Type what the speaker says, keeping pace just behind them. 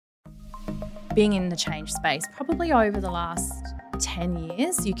being in the change space, probably over the last 10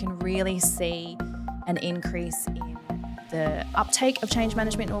 years, you can really see an increase in the uptake of change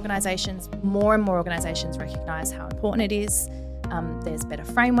management in organisations. More and more organisations recognise how important it is. There's better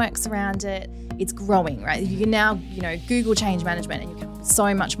frameworks around it. It's growing, right? You can now, Google change management and you can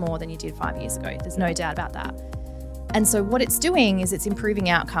so much more than you did 5 years ago. There's no doubt about that. And so what it's doing is it's improving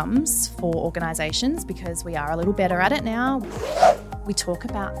outcomes for organisations because we are a little better at it now. We talk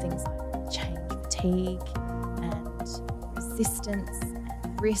about things like change fatigue and resistance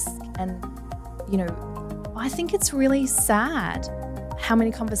and risk. And, I think it's really sad how many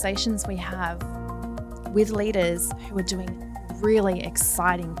conversations we have with leaders who are doing really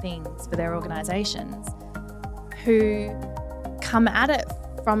exciting things for their organisations who come at it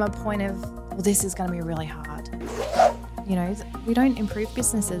from a point of, well, this is going to be really hard. We don't improve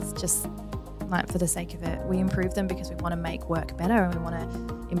businesses just like for the sake of it. We improve them because we want to make work better and we want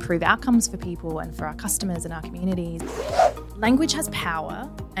to improve outcomes for people and for our customers and our communities. Language has power,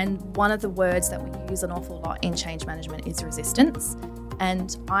 and one of the words that we use an awful lot in change management is resistance.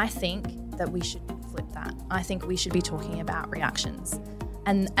 And I think that we should flip that. I think we should be talking about reactions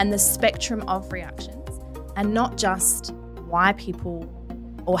and the spectrum of reactions, and not just why people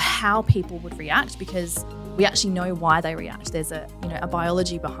or how people would react, because we actually know why they react. There's a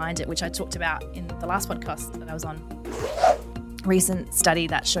biology behind it, which I talked about in the last podcast that I was on. Recent study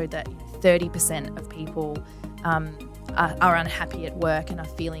that showed that 30% of people are unhappy at work and are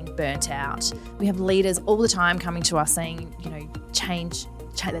feeling burnt out. We have leaders all the time coming to us saying, change,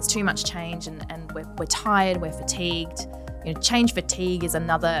 there's too much change and we're tired, we're fatigued. Change fatigue is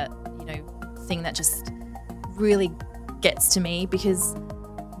another, thing that just really gets to me because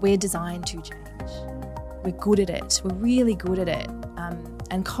we're designed to change. We're good at it. We're really good at it.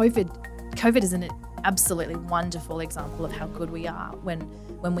 And COVID is an absolutely wonderful example of how good we are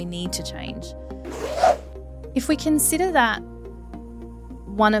when we need to change. If we consider that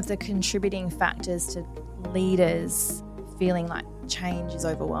one of the contributing factors to leaders feeling like change is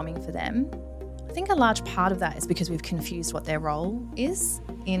overwhelming for them, I think a large part of that is because we've confused what their role is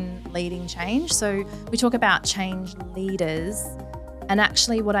in leading change. So we talk about change leaders, and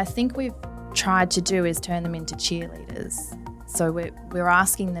actually what I think we've tried to do is turn them into cheerleaders. So we're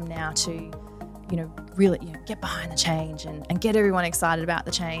asking them now to, really get behind the change and get everyone excited about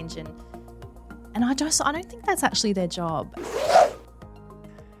the change, and I don't think that's actually their job.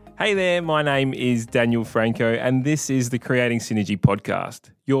 Hey there, my name is Daniel Franco, and this is the Creating Synergy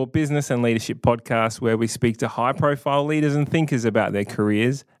podcast, your business and leadership podcast where we speak to high-profile leaders and thinkers about their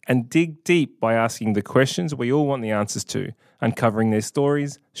careers and dig deep by asking the questions we all want the answers to, uncovering their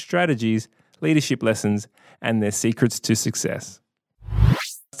stories, strategies, leadership lessons, and their secrets to success.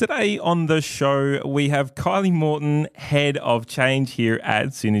 Today on the show, we have Kylie Morton, Head of Change here at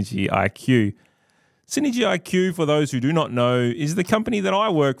Synergy IQ. Synergy IQ, for those who do not know, is the company that I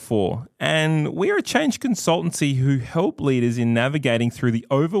work for, and we're a change consultancy who help leaders in navigating through the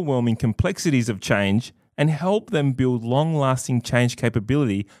overwhelming complexities of change and help them build long-lasting change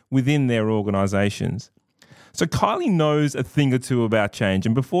capability within their organisations. So Kylie knows a thing or two about change,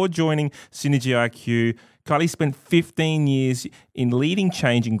 and before joining Synergy IQ, Kylie spent 15 years in leading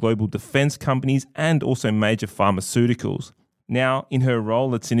change in global defence companies and also major pharmaceuticals. Now, in her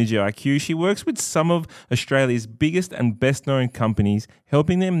role at Synergy IQ, she works with some of Australia's biggest and best-known companies,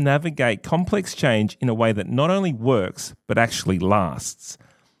 helping them navigate complex change in a way that not only works, but actually lasts.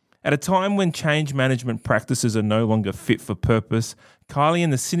 At a time when change management practices are no longer fit for purpose, Kylie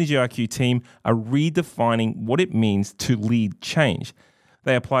and the Synergy IQ team are redefining what it means to lead change.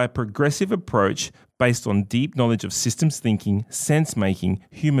 They apply a progressive approach based on deep knowledge of systems thinking, sense-making,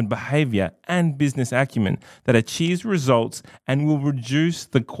 human behaviour, and business acumen that achieves results and will reduce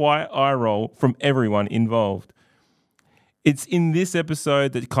the quiet eye roll from everyone involved. It's in this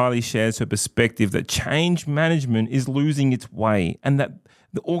episode that Kylie shares her perspective that change management is losing its way and that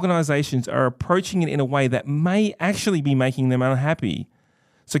the organisations are approaching it in a way that may actually be making them unhappy.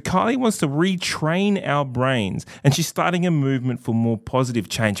 So Kylie wants to retrain our brains, and she's starting a movement for more positive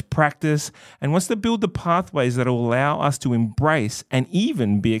change practice and wants to build the pathways that will allow us to embrace and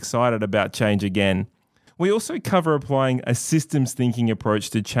even be excited about change again. We also cover applying a systems thinking approach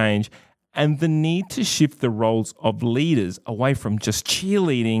to change and the need to shift the roles of leaders away from just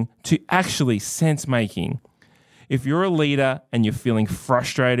cheerleading to actually sense-making. If you're a leader and you're feeling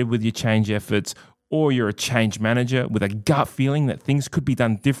frustrated with your change efforts, or you're a change manager with a gut feeling that things could be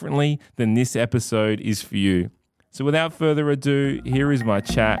done differently, then this episode is for you. So without further ado, here is my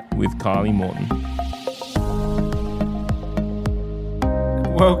chat with Kylie Morton.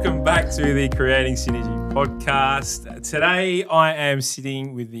 Welcome back to the Creating Synergy podcast. Today I am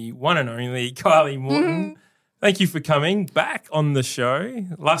sitting with the one and only Kylie Morton. Thank you for coming back on the show.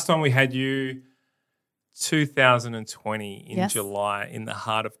 Last time we had you 2020 in July in the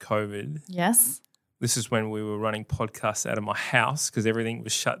heart of COVID. Yes. This is when we were running podcasts out of my house because everything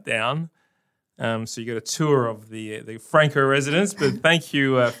was shut down. So you got a tour of the Franco residence, but thank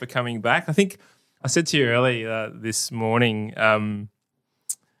you for coming back. I think I said to you earlier this morning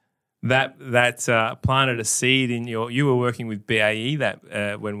that planted a seed in you were working with BAE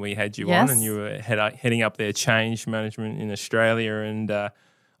when we had you on, and you were heading up their change management in Australia, and I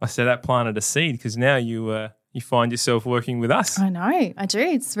said that planted a seed because now you find yourself working with us. I know, I do.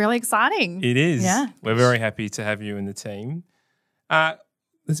 It's really exciting. It is. Yeah. We're very happy to have you in the team.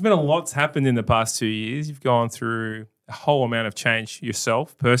 There's been a lot's happened in the past 2 years. You've gone through a whole amount of change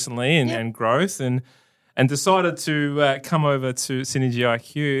yourself personally and growth and decided to come over to Synergy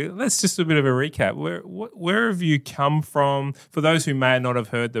IQ. Let's just do a bit of a recap. Where have you come from? For those who may not have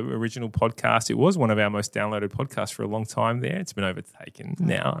heard the original podcast, it was one of our most downloaded podcasts for a long time there. It's been overtaken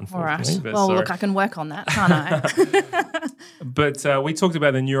now, unfortunately. All right. Look, I can work on that, can't I? But we talked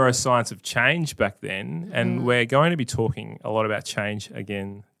about the neuroscience of change back then, and we're going to be talking a lot about change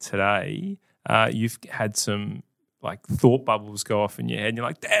again today. You've had some thought bubbles go off in your head. And you're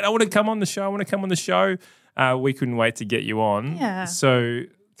like, Dad, I want to come on the show. We couldn't wait to get you on. Yeah. So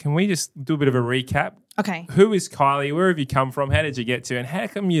can we just do a bit of a recap? Okay. Who is Kylie? Where have you come from? How did you get to? And how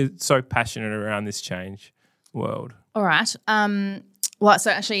come you're so passionate around this change world? All right. Well,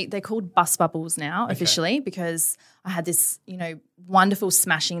 so actually they're called bus bubbles now officially because I had this, wonderful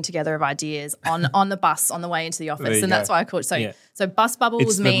smashing together of ideas on the bus on the way into the office, and that's why I called it. So bus bubbles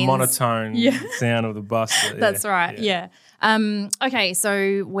it's means the monotone sound of the bus. That's right. Yeah. Okay.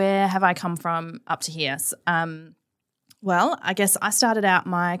 So where have I come from up to here? Well, I guess I started out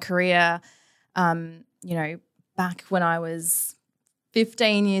my career, back when I was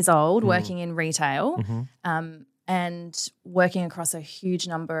 15 years old, working in retail. And working across a huge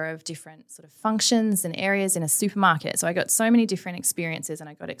number of different sort of functions and areas in a supermarket. So I got so many different experiences and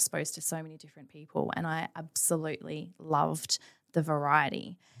I got exposed to so many different people, and I absolutely loved the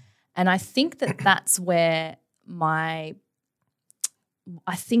variety. And I think that's why I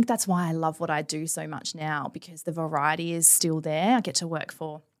love what I do so much now, because the variety is still there. I get to work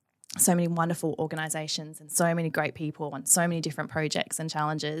for so many wonderful organizations and so many great people on so many different projects and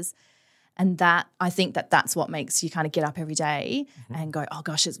challenges. And that I think that's what makes you kind of get up every day and go, oh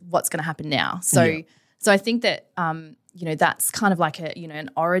gosh, what's going to happen now? So I think that that's kind of like an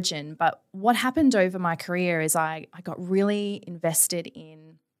origin. But what happened over my career is I got really invested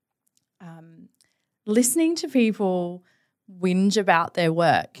in listening to people whinge about their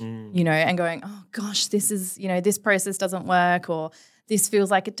work, and going, oh gosh, this is this process doesn't work, or this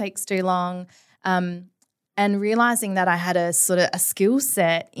feels like it takes too long. And realising that I had a sort of a skill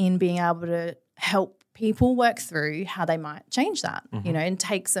set in being able to help people work through how they might change that, and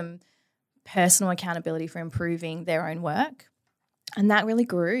take some personal accountability for improving their own work. And that really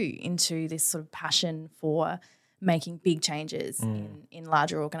grew into this sort of passion for making big changes in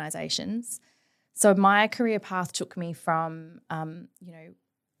larger organisations. So my career path took me from,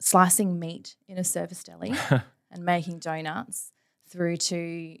 slicing meat in a service deli and making donuts through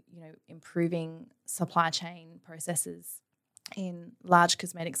to, improving supply chain processes in large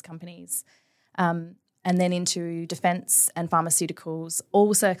cosmetics companies, and then into defence and pharmaceuticals,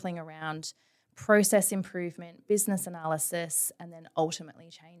 all circling around process improvement, business analysis, and then ultimately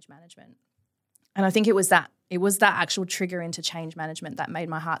change management. And I think it was that actual trigger into change management that made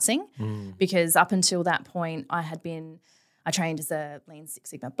my heart sing, because up until that point I trained as a Lean Six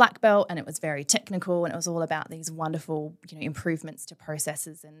Sigma black belt, and it was very technical, and it was all about these wonderful, improvements to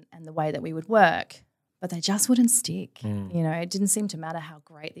processes and the way that we would work, but they just wouldn't stick. It didn't seem to matter how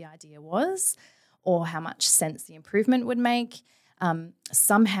great the idea was or how much sense the improvement would make.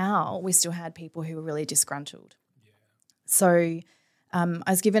 Somehow we still had people who were really disgruntled. Yeah. So I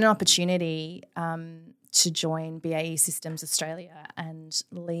was given an opportunity to join BAE Systems Australia and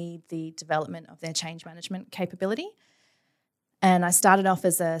lead the development of their change management capability. And I started off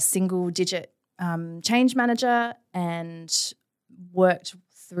as a single-digit change manager and worked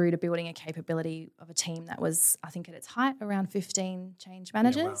through to building a capability of a team that was, I think at its height, around 15 change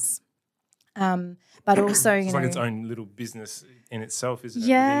managers. Yeah, wow. But also, it's like its own little business in itself, isn't it?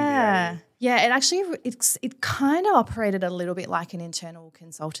 Yeah. Yeah, it actually it kind of operated a little bit like an internal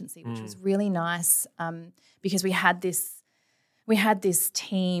consultancy, which was really nice because we had this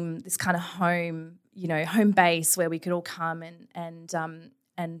team, this kind of home base where we could all come and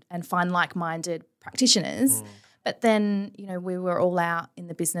find like-minded practitioners, But then, we were all out in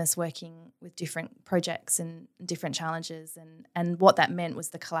the business working with different projects and different challenges. And what that meant was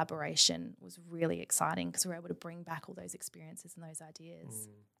the collaboration was really exciting because we were able to bring back all those experiences and those ideas.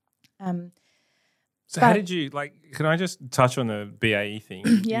 So how did you, can I just touch on the BAE thing?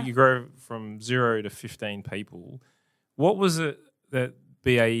 Yeah. You grow from 0 to 15 people. What was it that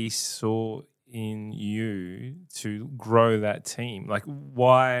BAE saw in you to grow that team?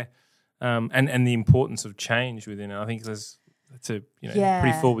 Why... and the importance of change within it. I think that's a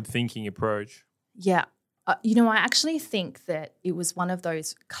pretty forward-thinking approach. Yeah. I actually think that it was one of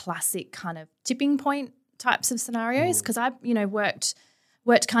those classic kind of tipping point types of scenarios because I,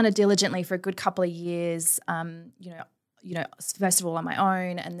 worked kind of diligently for a good couple of years, first of all on my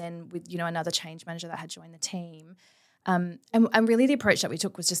own and then with, another change manager that had joined the team. And really the approach that we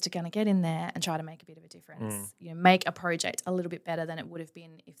took was just to kind of get in there and try to make a bit of a difference, make a project a little bit better than it would have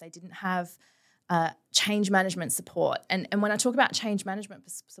been if they didn't have change management support. And when I talk about change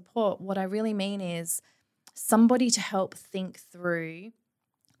management support, what I really mean is somebody to help think through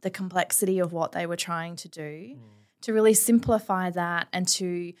the complexity of what they were trying to do, to really simplify that and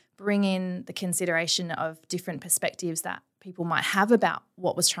to bring in the consideration of different perspectives that people might have about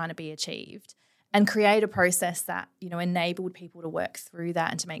what was trying to be achieved. And create a process that, enabled people to work through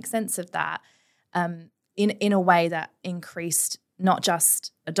that and to make sense of that in a way that increased not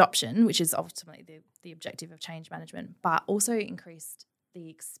just adoption, which is ultimately the objective of change management, but also increased the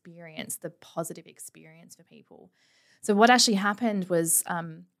experience, the positive experience for people. So what actually happened was,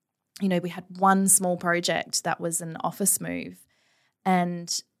 we had one small project that was an office move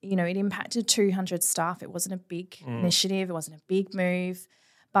and, it impacted 200 staff. It wasn't a big initiative. It wasn't a big move.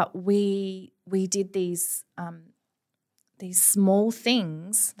 But we did these small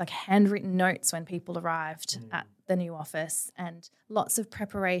things like handwritten notes when people arrived at the new office and lots of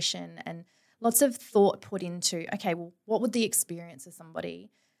preparation and lots of thought put into, okay, well, what would the experience of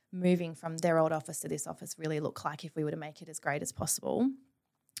somebody moving from their old office to this office really look like if we were to make it as great as possible?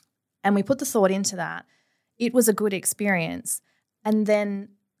 And we put the thought into that. It was a good experience. And then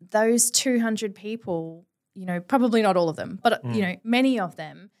those 200 people, probably not all of them, but, many of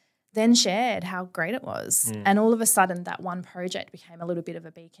them then shared how great it was. And all of a sudden that one project became a little bit of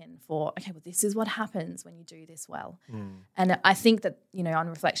a beacon for, okay, well, this is what happens when you do this well. And I think that, on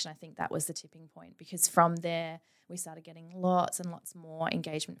reflection, I think that was the tipping point because from there we started getting lots and lots more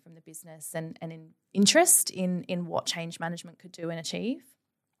engagement from the business and in interest in what change management could do and achieve.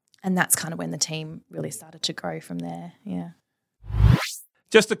 And that's kind of when the team really started to grow from there, yeah.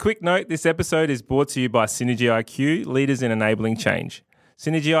 Just a quick note, this episode is brought to you by Synergy IQ, leaders in enabling change.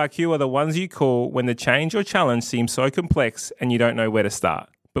 Synergy IQ are the ones you call when the change or challenge seems so complex and you don't know where to start.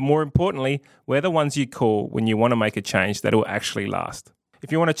 But more importantly, we're the ones you call when you want to make a change that will actually last.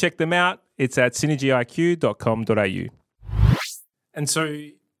 If you want to check them out, it's at synergyiq.com.au. And so,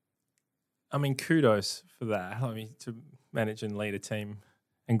 kudos for that. To manage and lead a team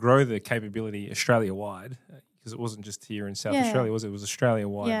and grow the capability Australia-wide, because it wasn't just here in South Australia, was it? It was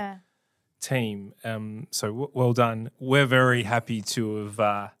Australia-wide team. So well done. We're very happy to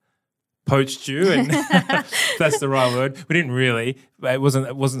have poached you, and that's the right word. We didn't really. It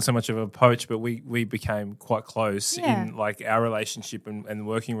wasn't so much of a poach, but we became quite close in our relationship and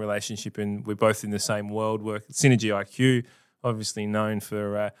working relationship, and we're both in the same world. Synergy IQ, obviously known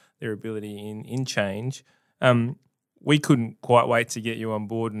for their ability in change. We couldn't quite wait to get you on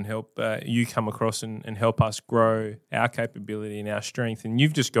board and help you come across and help us grow our capability and our strength. And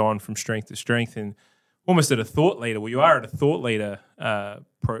you've just gone from strength to strength and almost at a thought leader. Well, you are at a thought leader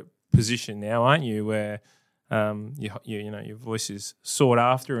position now, aren't you, where your voice is sought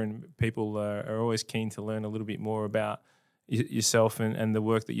after and people are always keen to learn a little bit more about yourself and the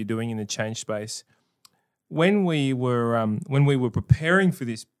work that you're doing in the change space. When we were preparing for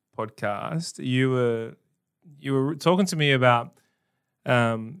this podcast, you were talking to me about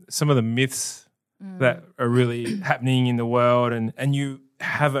some of the myths that are really happening in the world, and you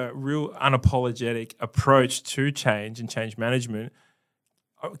have a real unapologetic approach to change and change management.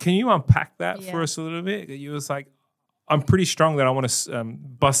 Can you unpack that for us a little bit? You was like, I'm pretty strong that I want to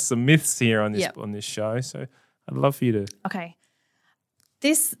bust some myths here on this show. So I'd love for you to. Okay.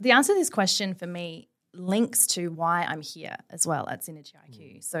 The answer to this question for me links to why I'm here as well at Synergy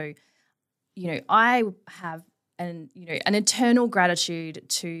IQ. So, I have an eternal gratitude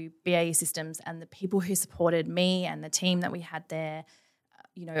to BAE Systems and the people who supported me and the team that we had there.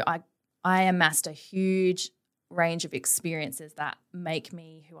 I amassed a huge range of experiences that make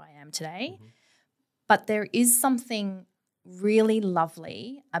me who I am today. Mm-hmm. But there is something really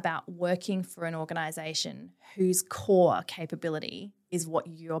lovely about working for an organisation whose core capability is what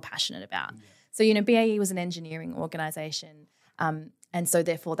you're passionate about. Yeah. So, BAE was an engineering organisation, and so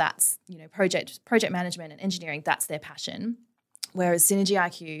therefore that's, project management and engineering, that's their passion. Whereas Synergy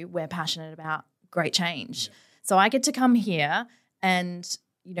IQ, we're passionate about great change. Yeah. So I get to come here and,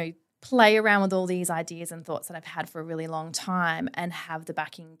 play around with all these ideas and thoughts that I've had for a really long time and have the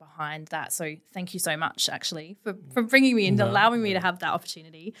backing behind that. So thank you so much, actually, for bringing me in, allowing me to have that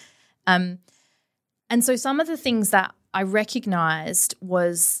opportunity. And so some of the things that I recognised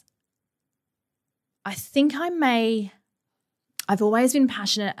was, I think I've always been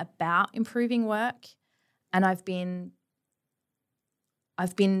passionate about improving work, and I've been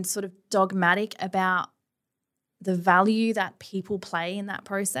sort of dogmatic about the value that people play in that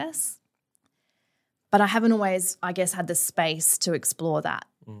process. But I haven't always, I guess, had the space to explore that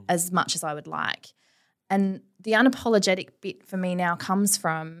as much as I would like. And the unapologetic bit for me now comes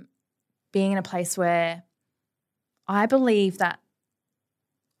from being in a place where I believe that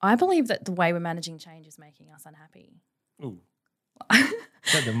the way we're managing change is making us unhappy. Ooh.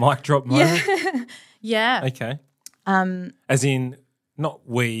 Is that the mic drop moment? Yeah. Okay. As in, not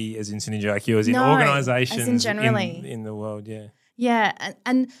we as in Synergy IQ, as in organisations as in generally. In the world, yeah. Yeah.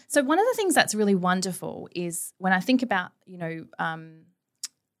 And so one of the things that's really wonderful is when I think about,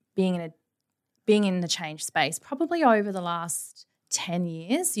 being in the change space, probably over the last 10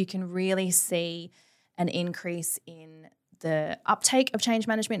 years, you can really see an increase in the uptake of change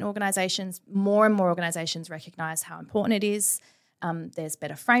management in organisations. More and more organisations recognise how important it is. There's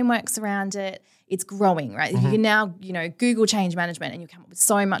better frameworks around it. It's growing, right? Mm-hmm. You can now, Google change management and you come up with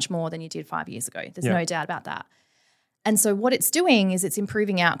so much more than you did 5 years ago. There's no doubt about that. And so what it's doing is it's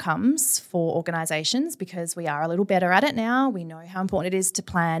improving outcomes for organisations because we are a little better at it now. We know how important it is to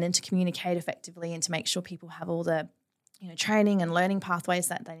plan and to communicate effectively and to make sure people have all the, training and learning pathways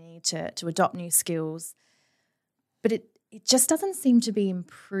that they need to adopt new skills. But it just doesn't seem to be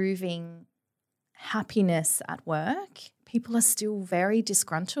improving happiness at work. People are still very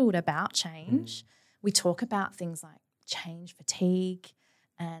disgruntled about change. We talk about things like change fatigue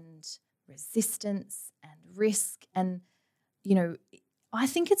and resistance and risk. And, I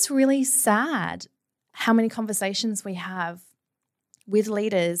think it's really sad how many conversations we have with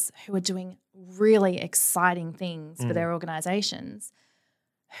leaders who are doing really exciting things for their organisations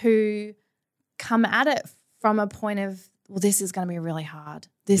who come at it from a point of, well, this is going to be really hard.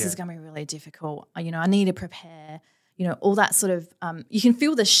 This is going to be really difficult. I need to prepare. All that sort of you can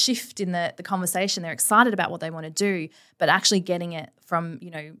feel the shift in the conversation. They're excited about what they want to do, but actually getting it from,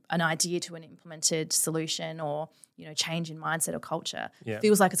 an idea to an implemented solution or, change in mindset or culture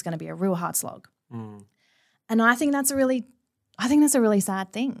feels like it's going to be a real hard slog. And I think that's a really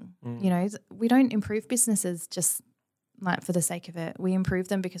sad thing. We don't improve businesses just like for the sake of it. We improve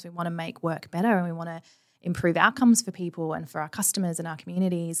them because we want to make work better and we want to improve outcomes for people and for our customers and our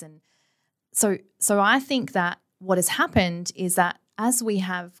communities. And so I think that what has happened is that as we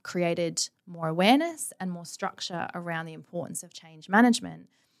have created more awareness and more structure around the importance of change management,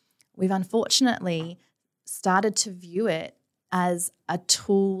 we've unfortunately started to view it as a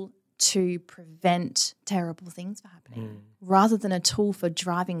tool to prevent terrible things from happening rather than a tool for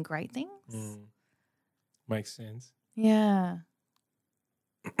driving great things. Makes sense. Yeah.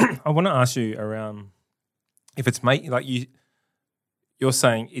 I want to ask you around if it's you're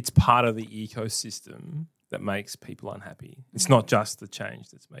saying it's part of the ecosystem that makes people unhappy. It's not just the change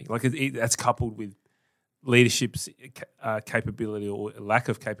that's making. That's coupled with leadership's capability or lack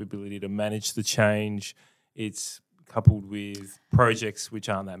of capability to manage the change. It's coupled with projects which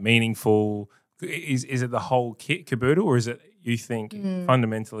aren't that meaningful. Is it the whole kit caboodle, or is it you think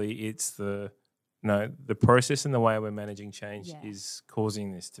fundamentally it's the process and the way we're managing change is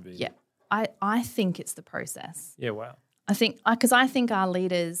causing this to be? Yeah, I think it's the process. Yeah, wow. I think our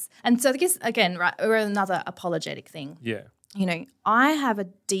leaders, and so I guess again, right, we're another apologetic thing. Yeah, I have a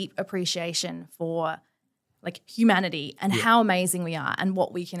deep appreciation for like humanity and how amazing we are and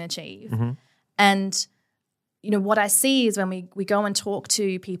what we can achieve. And what I see is when we go and talk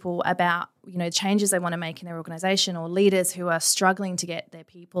to people about changes they want to make in their organisation or leaders who are struggling to get their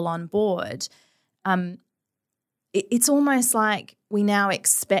people on board. It's almost like we now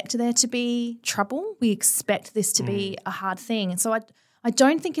expect there to be trouble. We expect this to be a hard thing. And so I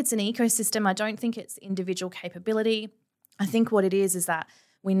don't think it's an ecosystem. I don't think it's individual capability. I think what it is that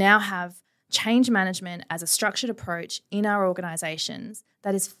we now have change management as a structured approach in our organisations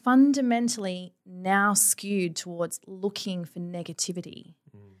that is fundamentally now skewed towards looking for negativity.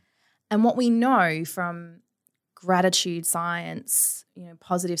 And what we know from gratitude science,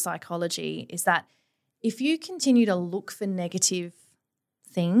 positive psychology, is that if you continue to look for negative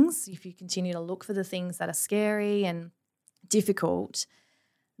things, if you continue to look for the things that are scary and difficult,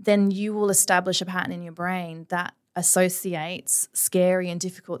 then you will establish a pattern in your brain that associates scary and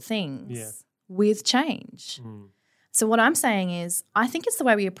difficult things with change. So what I'm saying is I think it's the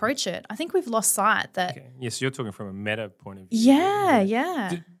way we approach it. I think we've lost sight that – Okay. Yes, you're talking from a meta point of view.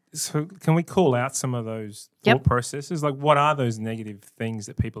 Yeah. So can we call out some of those thought processes? Like what are those negative things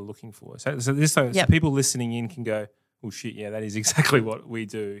that people are looking for? So people listening in can go, oh shit, yeah, that is exactly what we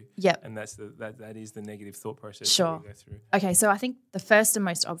do. Yep. And that is the negative thought process Sure. that we go through. Okay, so I think the first and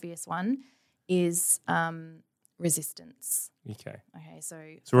most obvious one is resistance. Okay, so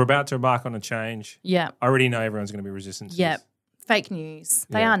we're about to embark on a change. Yeah. I already know everyone's going to be resistant to Yeah. this. Fake news.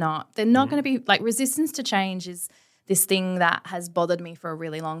 They are not. They're not going to be – like resistance to change is this thing that has bothered me for a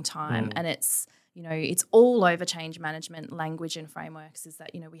really long time and it's – it's all over change management language and frameworks is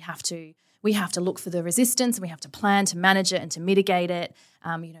that, we have to look for the resistance and we have to plan to manage it and to mitigate it.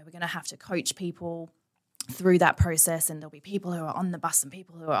 We're going to have to coach people through that process and there'll be people who are on the bus and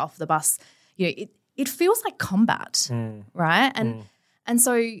people who are off the bus. It feels like combat, right? And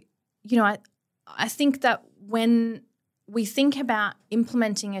so, I think that when we think about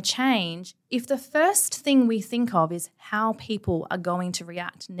implementing a change, if the first thing we think of is how people are going to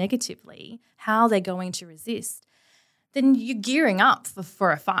react negatively, how they're going to resist, then you're gearing up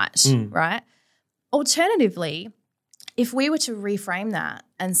for a fight, right? Alternatively, if we were to reframe that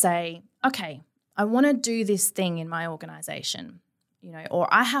and say, okay, I want to do this thing in my organisation, or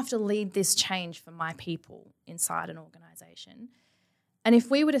I have to lead this change for my people inside an organisation. And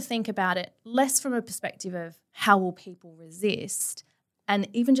if we were to think about it less from a perspective of how will people resist and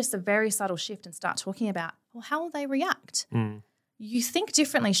even just a very subtle shift and start talking about, well, how will they react? You think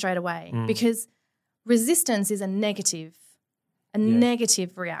differently straight away because resistance is a negative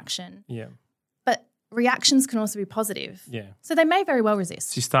reaction. Yeah. But reactions can also be positive. Yeah. So they may very well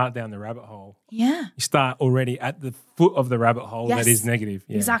resist. So you start down the rabbit hole. Yeah. You start already at the foot of the rabbit hole that is negative.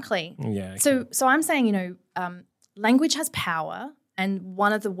 Yeah. Exactly. Yeah. Okay. So I'm saying, language has power. And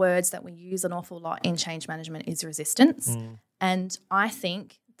one of the words that we use an awful lot in change management is resistance. And I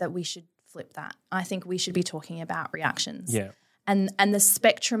think that we should flip that. I think we should be talking about reactions. Yeah. And the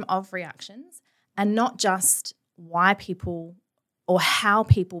spectrum of reactions and not just why people or how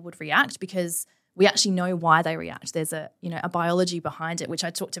people would react because we actually know why they react. There's a biology behind it, which I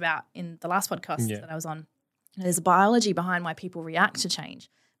talked about in the last podcast that I was on. There's a biology behind why people react to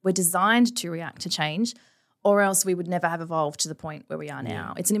change. We're designed to react to change or else we would never have evolved to the point where we are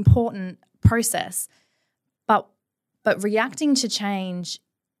now. It's an important process. But reacting to change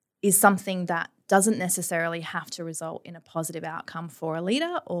is something that doesn't necessarily have to result in a positive outcome for a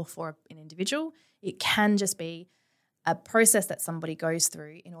leader or for an individual. It can just be a process that somebody goes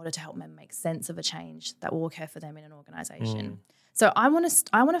through in order to help them make sense of a change that will occur for them in an organisation. So I want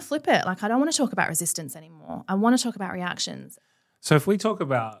to flip it. Like I don't want to talk about resistance anymore. I want to talk about reactions. So if we talk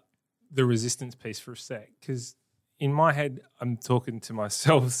about the resistance piece for a sec, because in my head I'm talking to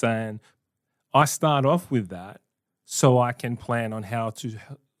myself saying I start off with that so I can plan on how to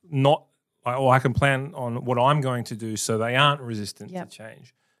I can plan on what I'm going to do so they aren't resistant to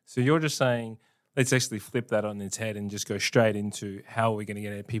change. So you're just saying let's actually flip that on its head and just go straight into how are we going to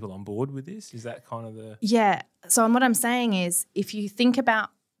get people on board with this? Is that kind of the... Yeah. So what I'm saying is if you think about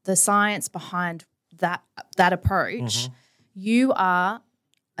the science behind that approach, you are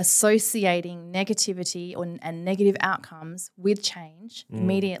associating negativity and negative outcomes with change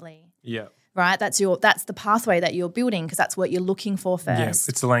immediately. Yeah. Right? That's the pathway that you're building because that's what you're looking for first. Yeah,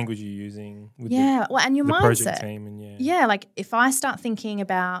 it's the language you're using with and your the mindset. Project team and like if I start thinking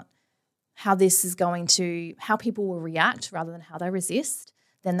about how this is going to, how people will react rather than how they resist,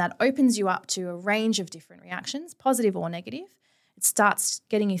 then that opens you up to a range of different reactions, positive or negative. It starts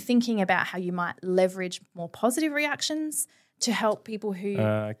getting you thinking about how you might leverage more positive reactions to help people who,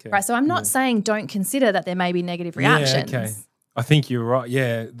 right? So I'm not saying don't consider that there may be negative reactions. Yeah, okay. I think you're right.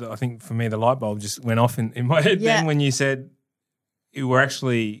 Yeah, I think for me the light bulb just went off in my head then when you said we're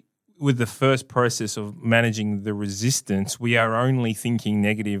actually with the first process of managing the resistance, we are only thinking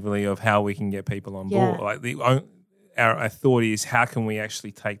negatively of how we can get people on board. Like our thought is how can we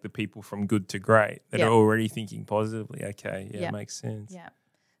actually take the people from good to great that are already thinking positively. Okay, it makes sense. Yeah.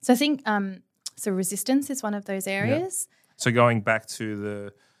 So I think so resistance is one of those areas. Yeah. So going back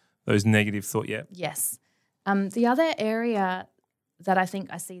to those negative thought, Yes. The other area that I think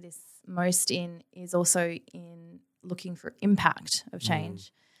I see this most in is also in looking for impact of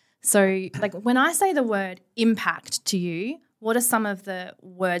change. So like when I say the word impact to you, what are some of the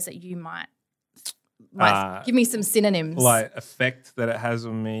words that you might Give me some synonyms. Like effect that it has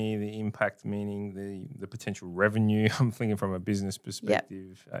on me, the impact meaning the potential revenue. I'm thinking from a business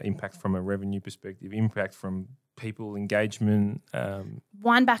perspective, impact from a revenue perspective, impact from people engagement.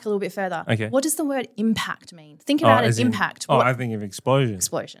 Wind back a little bit further. Okay. What does the word impact mean? Think about an impact. I think of explosion.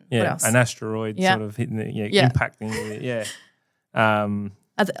 Explosion. Yeah. What else? An asteroid sort of hitting it, impacting it. Yeah.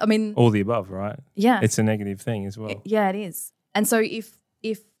 I mean, all the above, right? Yeah. It's a negative thing as well. Yeah, it is. And so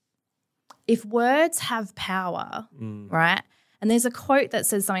if words have power, right? And there's a quote that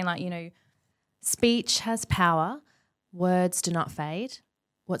says something like, speech has power, words do not fade.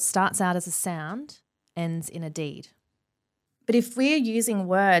 What starts out as a sound ends in a deed. But if we're using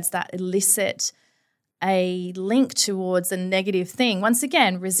words that elicit a link towards a negative thing, once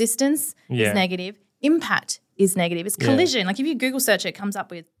again, resistance is negative, impact is negative. It's collision. Like if you Google search it comes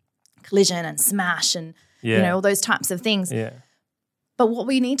up with collision and smash and, all those types of things. Yeah. But what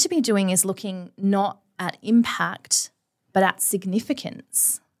we need to be doing is looking not at impact but at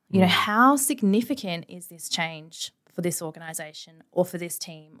significance. How significant is this change for this organisation or for this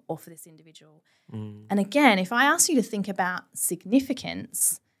team or for this individual? And again, if I ask you to think about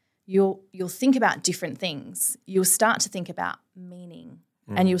significance, you'll think about different things. You'll start to think about meaning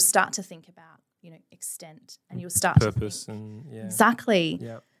and you'll start to think about, extent and you'll start purpose to think. and Exactly.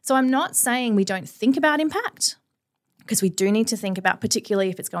 Yeah. So I'm not saying we don't think about impact, because we do need to think about, particularly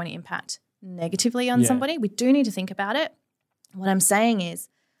if it's going to impact negatively on somebody, we do need to think about it. What I'm saying is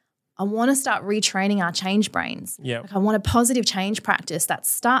I want to start retraining our change brains. Yeah. Like I want a positive change practice that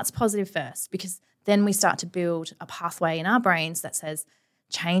starts positive first, because then we start to build a pathway in our brains that says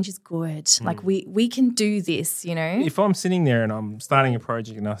change is good. Like we can do this, If I'm sitting there and I'm starting a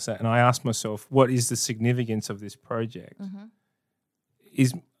project and I ask myself, what is the significance of this project?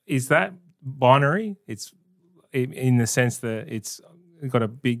 Is that binary? It's in the sense that it's got a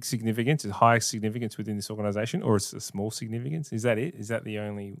big significance, a high significance within this organisation, or it's a small significance? Is that it? Is that the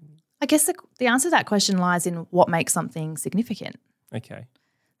only? I guess the answer to that question lies in what makes something significant. Okay.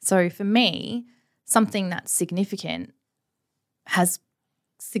 So for me, something that's significant has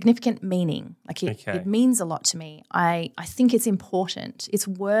significant meaning. Like it means a lot to me. I think it's important. It's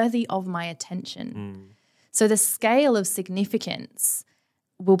worthy of my attention. So the scale of significance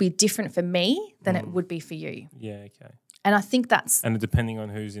will be different for me than it would be for you. Yeah, okay. And I think that's... And depending on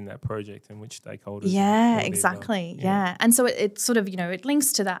who's in that project and which stakeholders. Yeah, exactly. Yeah. And so it sort of, it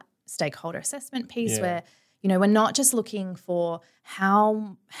links to that stakeholder assessment piece where, we're not just looking for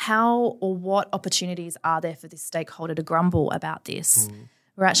how or what opportunities are there for this stakeholder to grumble about this.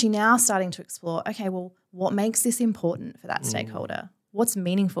 We're actually now starting to explore, okay, well, what makes this important for that stakeholder? What's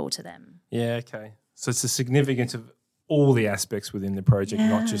meaningful to them? Yeah, okay. So it's the significance of all the aspects within the project,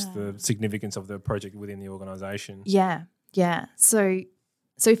 not just the significance of the project within the organisation. Yeah, yeah. So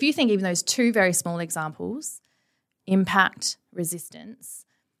if you think even those two very small examples, impact, resistance,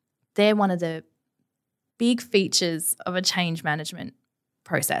 they're one of the big features of a change management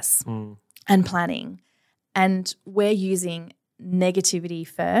process and planning. And we're using negativity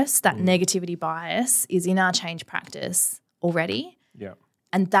first. That negativity bias is in our change practice already. Yeah.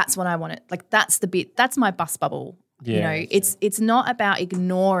 And that's what I want to, that's my bus bubble. Yeah, it's not about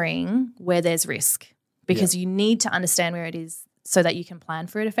ignoring where there's risk, because you need to understand where it is so that you can plan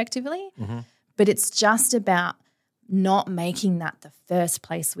for it effectively. But it's just about not making that the first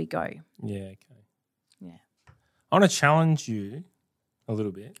place we go. Yeah, okay. Yeah. I want to challenge you a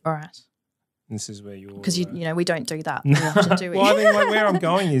little bit. All right. This is where you're... Because, we don't do that very often, do we? Well, I mean, where I'm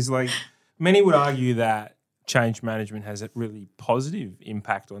going is many would argue that change management has a really positive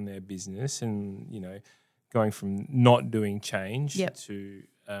impact on their business and, going from not doing change to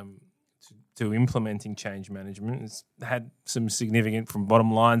implementing change management. It's had some significant, from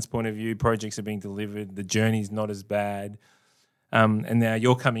bottom line's point of view, projects are being delivered, the journey's not as bad. And now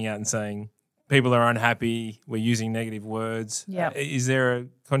you're coming out and saying people are unhappy, we're using negative words. Yep. Is there a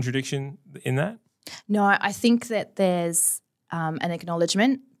contradiction in that? No, I think that there's an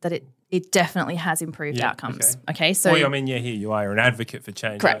acknowledgement that it definitely has improved outcomes. Okay, so... Well, I mean, here you are, an advocate for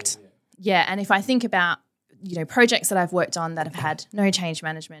change. Correct. Yeah, and if I think about projects that I've worked on that have had no change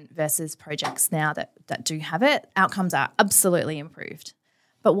management versus projects now that do have it, outcomes are absolutely improved.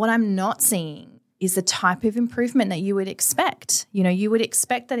 But what I'm not seeing is the type of improvement that you would expect. You would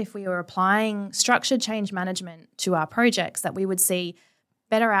expect that if we were applying structured change management to our projects, that we would see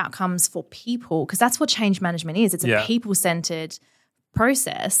better outcomes for people, because that's what change management is. It's a people-centered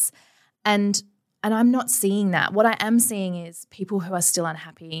process. And I'm not seeing that. What I am seeing is people who are still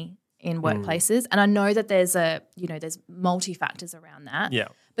unhappy in workplaces. And I know that there's there's multi-factors around that. Yeah.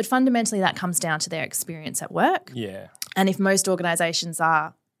 But fundamentally that comes down to their experience at work. Yeah. And if most organisations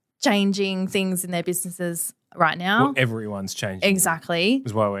are changing things in their businesses right now. Well, everyone's changing. Exactly.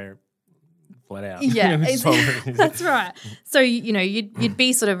 That's why we're flat out. Yeah, that's right. So, you'd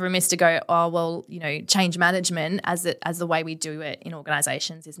be sort of remiss to go, oh, well, change management as the way we do it in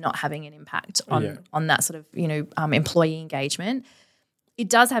organisations is not having an impact on that sort of, employee engagement. It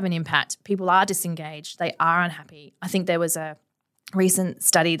does have an impact. People are disengaged. They are unhappy. I think there was a recent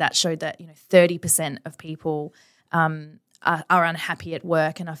study that showed that, 30% of people are unhappy at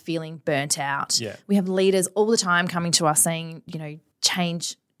work and are feeling burnt out. Yeah. We have leaders all the time coming to us saying,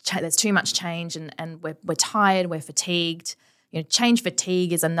 change, there's too much change and we're tired, we're fatigued. Change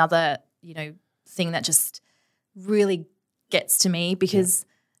fatigue is another, thing that just really gets to me because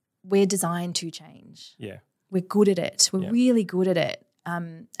we're designed to change. Yeah. We're good at it. We're really good at it.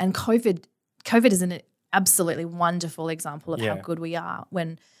 And COVID is an absolutely wonderful example of how good we are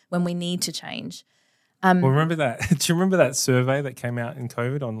when we need to change. Well, remember that? Do you remember that survey that came out in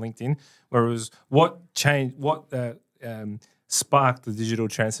COVID on LinkedIn where it was what sparked the digital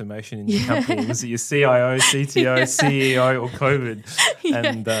transformation in your company? Was it your CIO, CTO, CEO, or COVID?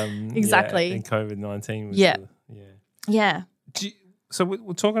 And exactly. And COVID-19 was Yeah. So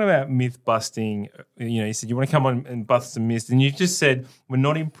we're talking about myth busting. You said you want to come on and bust some myths, and you just said we're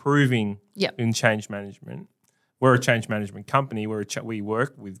not improving in change management. We're a change management company. We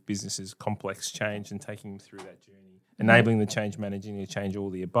work with businesses, complex change, and taking them through that journey, enabling the change, managing the change, all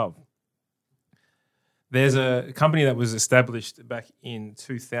the above. There's a company that was established back in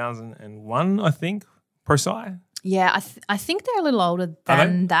 2001, I think, ProSci. Yeah, I think they're a little older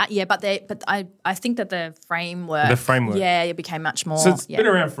than that. Yeah, but I think that the framework. it became much more. So it's been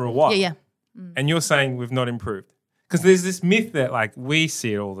around for a while. Yeah. And you're saying we've not improved because there's this myth that we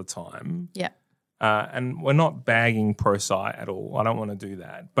see it all the time. Yeah. And we're not bagging ProSci at all. I don't want to do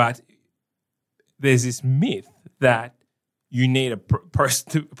that. But there's this myth that you need a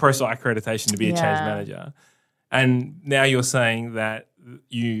ProSci accreditation to be a change manager. And now you're saying that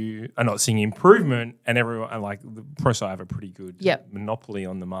you are not seeing improvement and everyone, the ProSci have a pretty good monopoly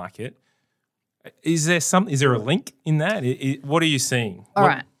on the market. Is there a link in that? What are you seeing? All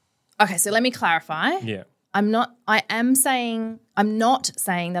right. Okay, so let me clarify. Yeah. I'm not saying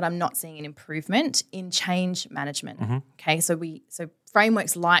that I'm not seeing an improvement in change management. Mm-hmm. Okay, so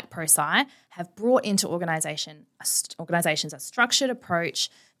frameworks like ProSci have brought into organizations a structured approach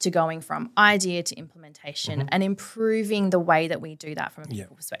to going from idea to implementation and improving the way that we do that from a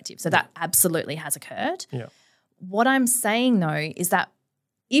people perspective. So that absolutely has occurred. Yeah. What I'm saying though is that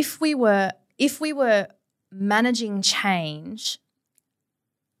if we were managing change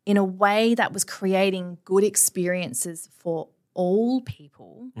in a way that was creating good experiences for all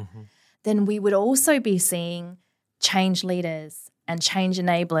people, then we would also be seeing change leaders and change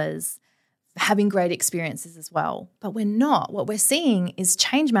enablers having great experiences as well. But we're not. What we're seeing is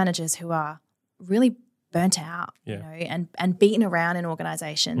change managers who are really burnt out, and beaten around in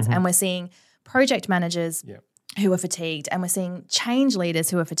organizations. And we're seeing project managers who are fatigued, and we're seeing change leaders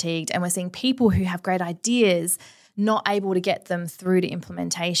who are fatigued, and we're seeing people who have great ideas not able to get them through to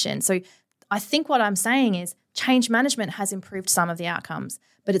implementation. So I think what I'm saying is change management has improved some of the outcomes,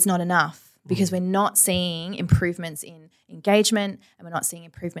 but it's not enough because we're not seeing improvements in engagement and we're not seeing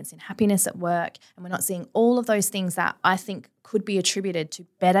improvements in happiness at work and we're not seeing all of those things that I think could be attributed to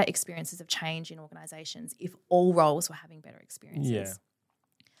better experiences of change in organizations if all roles were having better experiences. Yeah.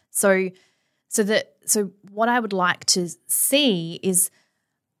 So what I would like to see is,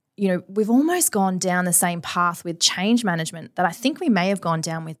 we've almost gone down the same path with change management that I think we may have gone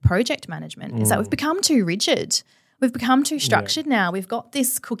down with project management, is that we've become too rigid. We've become too structured now. We've got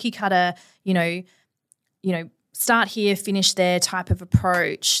this cookie cutter, start here, finish there type of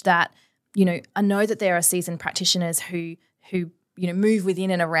approach that, I know that there are seasoned practitioners who move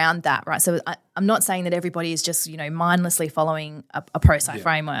within and around that, right? So I'm not saying that everybody is just, mindlessly following a ProSci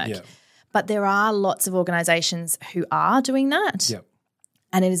framework. Yeah. But there are lots of organisations who are doing that. Yep.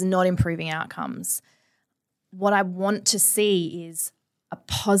 And it is not improving outcomes. What I want to see is a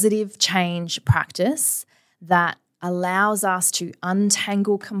positive change practice that allows us to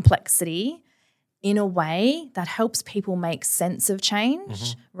untangle complexity in a way that helps people make sense of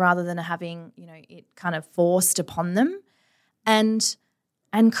change rather than having, it kind of forced upon them and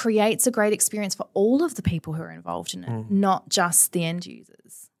creates a great experience for all of the people who are involved in it, not just the end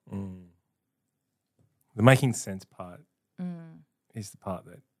users. The making sense part is the part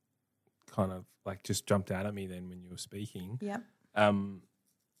that kind of just jumped out at me then when you were speaking. Yeah. I'm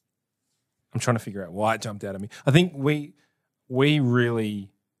trying to figure out why it jumped out at me. I think we really,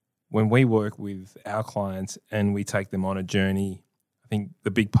 when we work with our clients and we take them on a journey, I think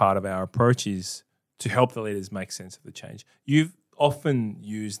the big part of our approach is to help the leaders make sense of the change. You've often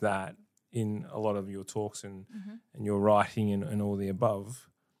use that in a lot of your talks and your writing and all the above.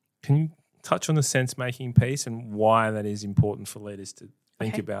 Can you touch on the sense-making piece and why that is important for leaders to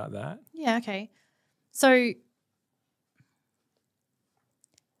think about that? Yeah, okay. So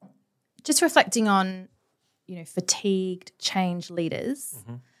just reflecting on, fatigued change leaders,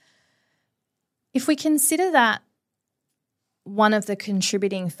 if we consider that one of the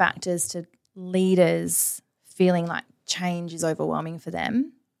contributing factors to leaders feeling like change is overwhelming for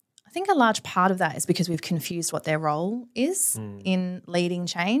them, I think a large part of that is because we've confused what their role is in leading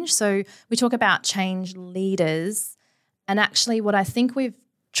change. So we talk about change leaders, and actually what I think we've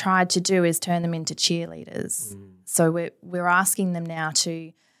tried to do is turn them into cheerleaders. So we're asking them now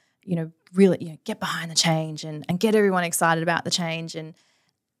to, really get behind the change and get everyone excited about the change. And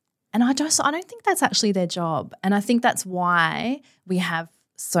I don't think that's actually their job. And I think that's why we have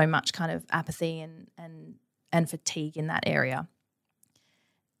so much kind of apathy and fatigue in that area.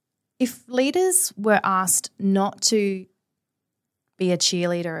 If leaders were asked not to be a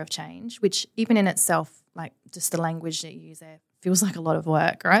cheerleader of change, which even in itself, like just the language that you use there, feels like a lot of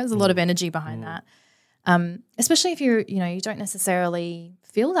work, right? There's a lot of energy behind that. Especially if you don't necessarily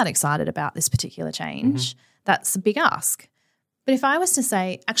feel that excited about this particular change, that's a big ask. But if I was to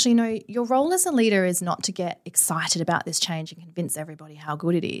say, actually, no, your role as a leader is not to get excited about this change and convince everybody how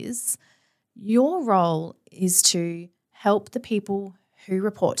good it is. Your role is to help the people who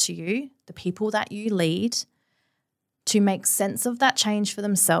report to you, the people that you lead, to make sense of that change for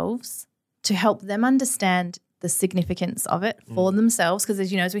themselves, to help them understand the significance of it for themselves. Because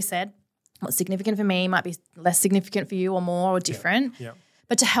as we said, what's significant for me might be less significant for you or more or different. Yeah.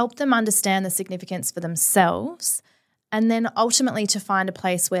 But to help them understand the significance for themselves, and then ultimately to find a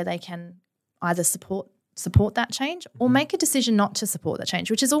place where they can either support that change or make a decision not to support that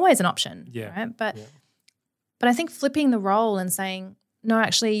change, which is always an option. Yeah. Right? But I think flipping the role and saying, no,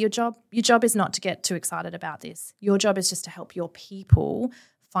 actually your job is not to get too excited about this. Your job is just to help your people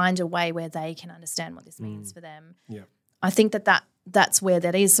find a way where they can understand what this means for them. Yeah. I think that's where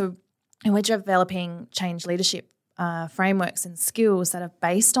that is. So and we're developing change leadership frameworks and skills that are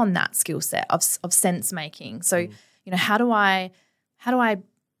based on that skill set of sense making. So, how do I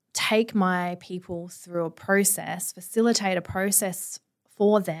take my people through a process, facilitate a process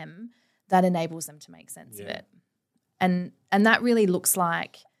for them that enables them to make sense of it? And that really looks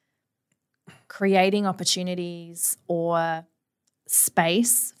like creating opportunities or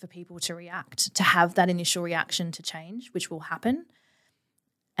space for people to react, to have that initial reaction to change, which will happen,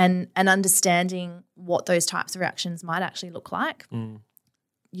 and understanding what those types of reactions might actually look like.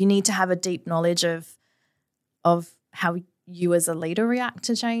 You need to have a deep knowledge of how you as a leader react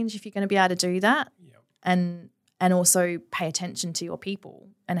to change if you're going to be able to do that, and also pay attention to your people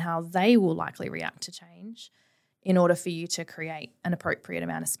and how they will likely react to change in order for you to create an appropriate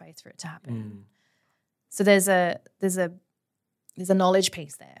amount of space for it to happen. So there's a knowledge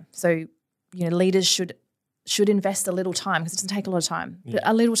piece there. So leaders should invest a little time, because it doesn't take a lot of time, but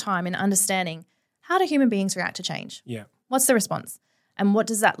a little time in understanding, how do human beings react to change? Yeah. What's the response? And what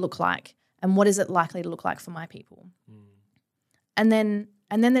does that look like? And what is it likely to look like for my people? And then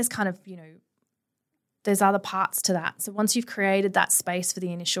there's kind of, there's other parts to that. So once you've created that space for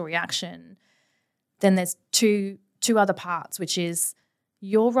the initial reaction, then there's two other parts, which is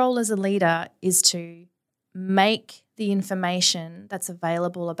your role as a leader is to make the information that's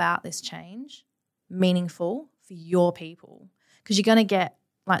available about this change meaningful for your people, because you're going to get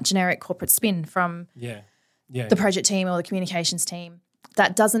like generic corporate spin from the project team or the communications team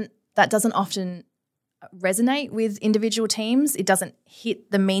that doesn't often resonate with individual teams. It doesn't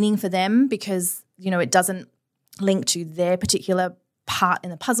hit the meaning for them because it doesn't link to their particular part in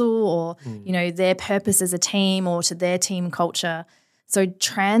the puzzle or their purpose as a team or to their team culture. So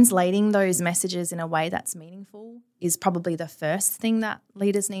translating those messages in a way that's meaningful is probably the first thing that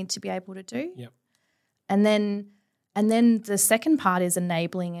leaders need to be able to do. Yep. And then the second part is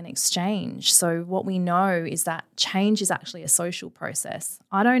enabling an exchange. So what we know is that change is actually a social process.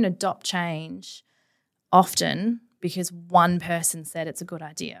 I don't adopt change often because one person said it's a good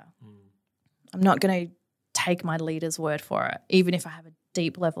idea. I'm not going to take my leader's word for it, even if I have a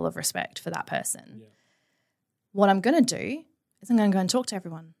deep level of respect for that person. Yeah. What I'm going to do is I'm going to go and talk to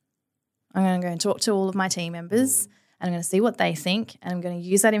everyone. I'm going to go and talk to all of my team members and I'm going to see what they think, and I'm going to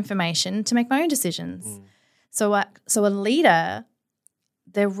use that information to make my own decisions. So a leader,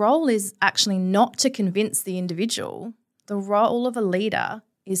 their role is actually not to convince the individual. The role of a leader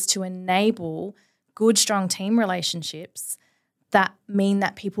is to enable good, strong team relationships that mean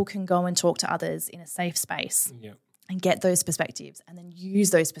that people can go and talk to others in a safe space and get those perspectives and then use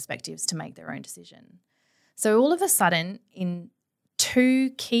those perspectives to make their own decision. So all of a sudden in two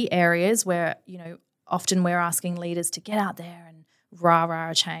key areas where, often we're asking leaders to get out there and rah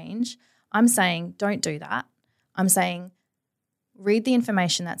a change. I'm saying don't do that. I'm saying read the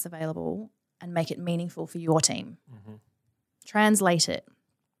information that's available and make it meaningful for your team. Mm-hmm. Translate it.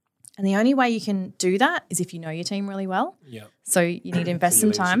 And the only way you can do that is if you know your team really well. Yeah. So you need to invest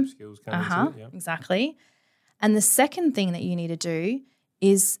some time. Exactly. And the second thing that you need to do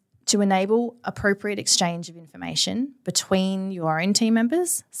is to enable appropriate exchange of information between your own team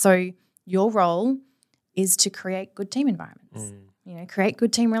members. So your role is to create good team environments. Create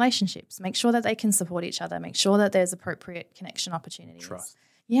good team relationships. Make sure that they can support each other. Make sure that there's appropriate connection opportunities. Trust.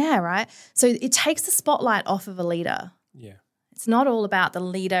 Yeah, right. So it takes the spotlight off of a leader. Yeah. It's not all about the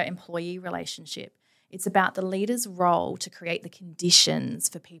leader-employee relationship. It's about the leader's role to create the conditions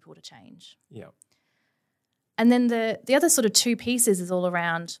for people to change. Yeah. And then the other sort of two pieces is all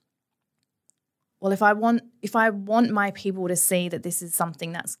around, well, if I want my people to see that this is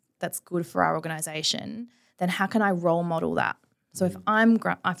something that's good for our organisation, then how can I role model that? So if I'm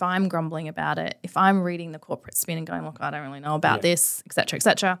grumbling about it, if I'm reading the corporate spin and going, look, I don't really know about this, et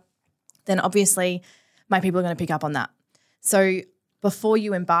cetera, then obviously my people are going to pick up on that. So before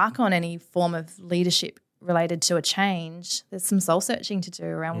you embark on any form of leadership related to a change, there's some soul searching to do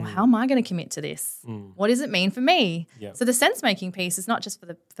around, well, how am I going to commit to this? What does it mean for me? Yep. So the sense-making piece is not just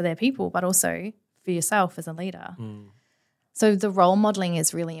for their people, but also for yourself as a leader. So the role modelling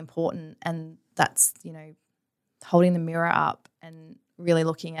is really important, and that's, holding the mirror up and really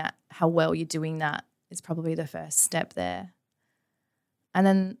looking at how well you're doing that is probably the first step there. And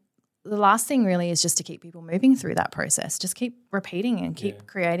then the last thing really is just to keep people moving through that process. Just keep repeating and keep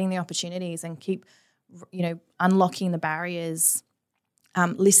creating the opportunities and keep, unlocking the barriers,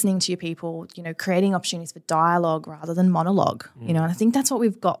 listening to your people, creating opportunities for dialogue rather than monologue, and I think that's what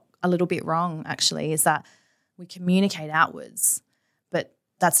we've got a little bit wrong actually, is that we communicate outwards, but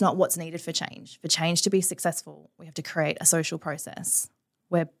that's not what's needed for change. For change to be successful, we have to create a social process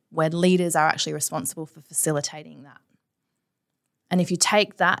where leaders are actually responsible for facilitating that. And if you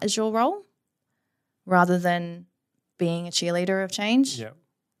take that as your role rather than being a cheerleader of change,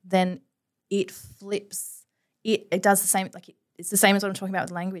 then it flips. It does the same, it's the same as what I'm talking about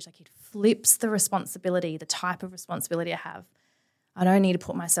with language. It flips the responsibility, the type of responsibility I have. I don't need to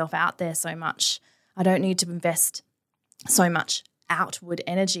put myself out there so much. I don't need to invest so much outward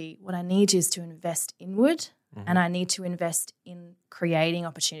energy. What I need is to invest inward, and I need to invest in creating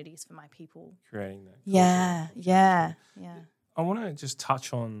opportunities for my people. Creating that. Yeah. I want to just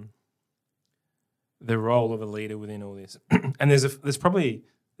touch on the role of a leader within all this. And there's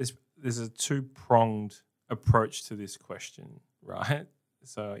a two-pronged approach to this question, right?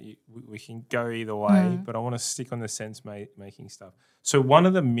 So we can go either way, but I want to stick on the sense-making stuff. So one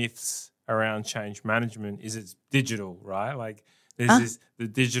of the myths around change management is it's digital, right? There's the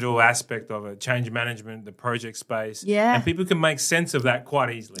digital aspect of it, change management, the project space. Yeah. And people can make sense of that quite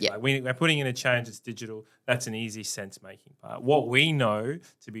easily. Yeah. We're putting in a change that's digital. That's an easy sense-making part. What we know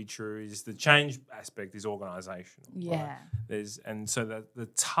to be true is the change aspect is organisational. Yeah. Right? So the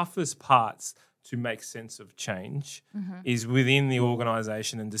toughest parts to make sense of change is within the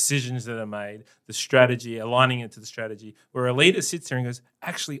organisation and decisions that are made, the strategy, aligning it to the strategy, where a leader sits there and goes,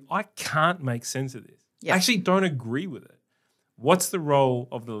 actually, I can't make sense of this. Yep. I actually don't agree with it. What's the role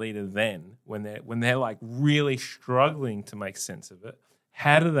of the leader then when they're like really struggling to make sense of it?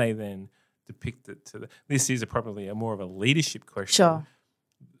 How do they then depict it to this is probably more of a leadership question. Sure.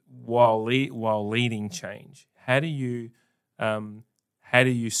 While leading change, how do you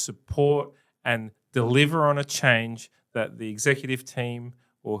support and deliver on a change that the executive team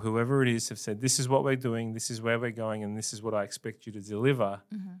or whoever it is have said, this is what we're doing, this is where we're going, and this is what I expect you to deliver,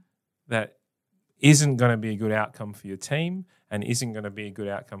 that isn't going to be a good outcome for your team and isn't going to be a good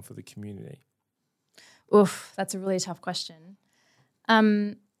outcome for the community? Oof, that's a really tough question.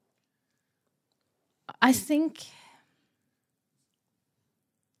 I think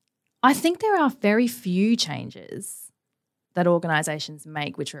there are very few changes that organisations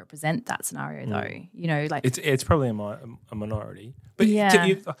make which represent that scenario, though. It's probably a minority.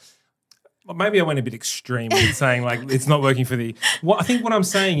 But maybe I went a bit extreme with saying it's not working for the. I think what I'm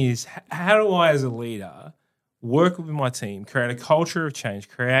saying is, how do I, as a leader, work with my team, create a culture of change,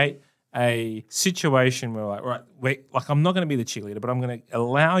 create a situation where I'm not going to be the cheerleader, but I'm going to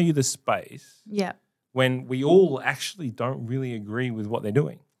allow you the space. Yeah. When we all actually don't really agree with what they're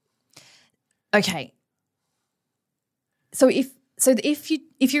doing. Okay. So if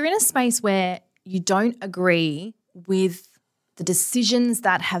you're in a space where you don't agree with the decisions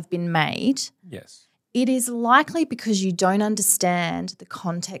that have been made, yes, it is likely because you don't understand the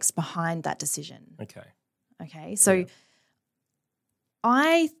context behind that decision. Okay. So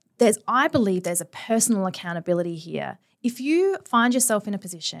I believe there's a personal accountability here. If you find yourself in a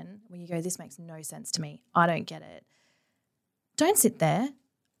position where you go, this makes no sense to me, I don't get it, don't sit there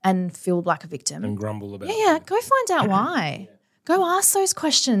and feel like a victim. And grumble about Yeah, go find out why. Go ask those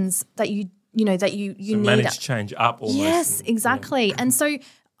questions that you need. Manage change up almost. Yes, exactly. Yeah. And so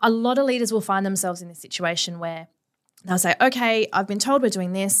a lot of leaders will find themselves in this situation where they'll say, okay, I've been told we're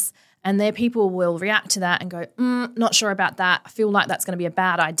doing this, and their people will react to that and go, not sure about that. I feel like that's going to be a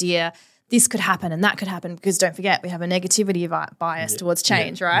bad idea. This could happen and that could happen, because don't forget we have a negativity bias towards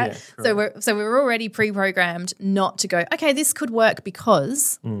change, right? Yeah, so we're already pre-programmed not to go, okay, this could work,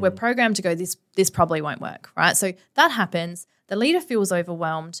 because we're programmed to go, this probably won't work, right? So that happens. The leader feels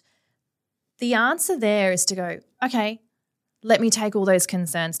overwhelmed. The answer there is to go, okay, let me take all those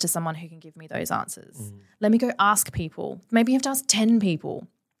concerns to someone who can give me those answers. Let me go ask people. Maybe you have to ask 10 people.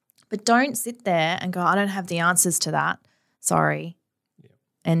 But don't sit there and go, I don't have the answers to that. Sorry. Yeah.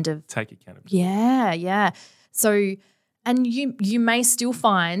 End of. Take accountability. Yeah. So, and you may still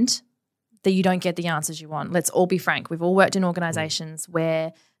find that you don't get the answers you want. Let's all be frank. We've all worked in organisations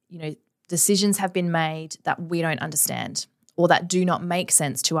where, decisions have been made that we don't understand or that do not make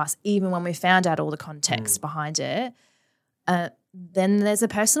sense to us, even when we found out all the context behind it. Then there's a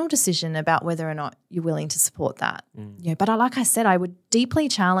personal decision about whether or not you're willing to support that. But like I said, I would deeply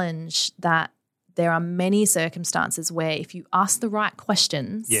challenge that there are many circumstances where if you ask the right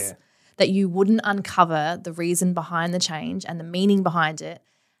questions, that you wouldn't uncover the reason behind the change and the meaning behind it,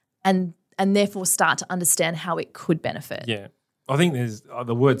 and therefore start to understand how it could benefit. Yeah. I think there's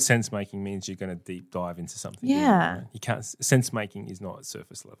the word sense making means you're going to deep dive into something. Yeah. Right? You can't, sense making is not at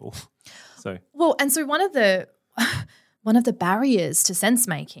surface level. So one of the barriers to sense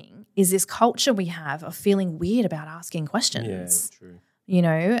making is this culture we have of feeling weird about asking questions. Yeah,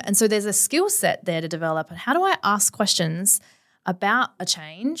 true. And so there's a skill set there to develop. And how do I ask questions about a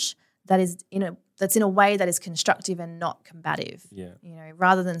change that's in a way that is constructive and not combative? Yeah.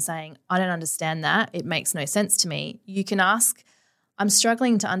 Rather than saying, I don't understand that, it makes no sense to me. You can ask, I'm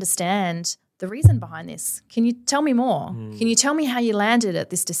struggling to understand the reason behind this. Can you tell me more? Can you tell me how you landed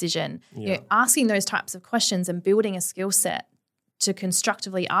at this decision? Yeah. Asking those types of questions and building a skill set to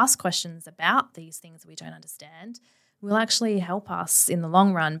constructively ask questions about these things that we don't understand will actually help us in the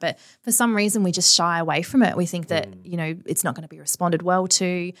long run. But for some reason we just shy away from it. We think that, it's not going to be responded well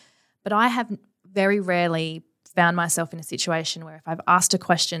to. But I have very rarely found myself in a situation where if I've asked a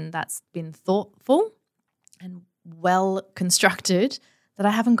question that's been thoughtful and well constructed, that I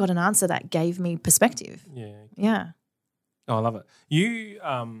haven't got an answer that gave me perspective. Yeah. Oh, I love it. You,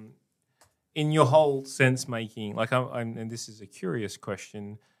 in your whole sense-making, and this is a curious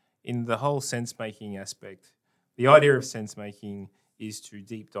question, in the whole sense-making aspect, the idea of sense-making is to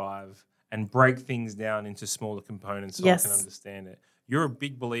deep dive and break things down into smaller components so I can understand it. You're a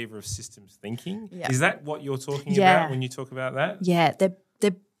big believer of systems thinking. Yeah. Is that what you're talking about when you talk about that? Yeah,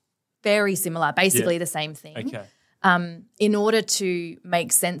 they're very similar, basically the same thing. Okay. In order to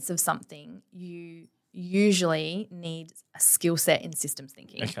make sense of something, you usually need a skill set in systems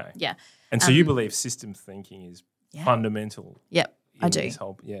thinking. Okay. Yeah. And so you believe systems thinking is fundamental. Yep, I do.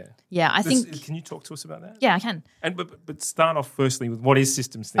 Yeah, I think. Can you talk to us about that? Yeah, I can. And but start off firstly with what is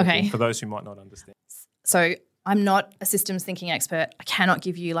systems thinking for those who might not understand. So I'm not a systems thinking expert. I cannot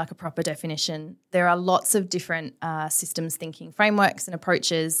give you like a proper definition. There are lots of different systems thinking frameworks and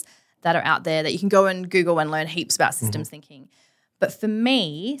approaches that are out there that you can go and Google and learn heaps about systems thinking. But for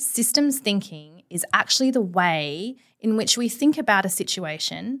me, systems thinking is actually the way in which we think about a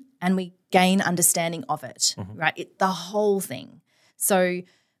situation and we gain understanding of it, right? The whole thing. So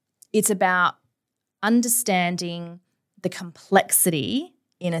it's about understanding the complexity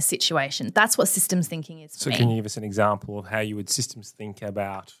in a situation. That's what systems thinking is for me. So can you give us an example of how you would systems think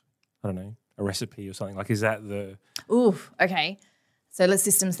about, I don't know, a recipe or something? Like, is that the... Ooh, okay. So let's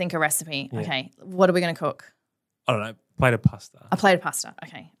systems think a recipe. Yeah. Okay. What are we going to cook? I don't know. Plate of pasta. A plate of pasta.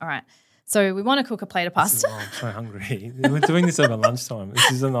 Okay. All right. So we want to cook a plate of pasta. I'm so hungry. We're doing this over lunchtime.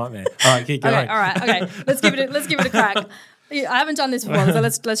 This is a nightmare. All right, keep going. Okay, all right. Okay. Let's give it a crack. I haven't done this before, so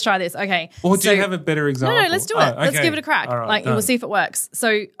let's try this. Okay. Or do you have a better example? No, let's do it. Okay. Let's give it a crack. All right, we'll see if it works.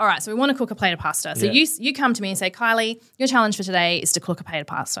 So, all right. So we want to cook a plate of pasta. So you come to me and say, Kylie, your challenge for today is to cook a plate of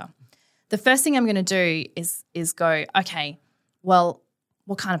pasta. The first thing I'm going to do is go, okay, well,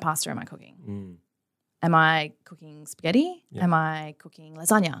 what kind of pasta am I cooking? Am I cooking spaghetti? Yeah. Am I cooking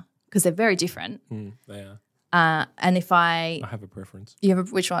lasagna? Because they're very different. They are. And if I have a preference. You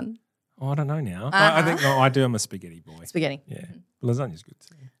have which one? Oh, I don't know now. I think I do. I'm a spaghetti boy. Spaghetti. Yeah. Lasagna's good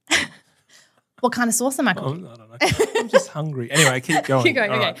too. What kind of sauce am I cooking? I don't know. I'm just hungry. Anyway, keep going. Keep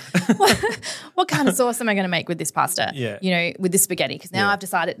going. All Okay. right. What kind of sauce am I going to make with this pasta? Yeah. You know, with this spaghetti? Because now Yeah. I've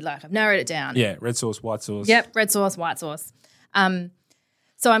decided, like, I've narrowed it down. Yeah, red sauce, white sauce. Yep, red sauce, white sauce.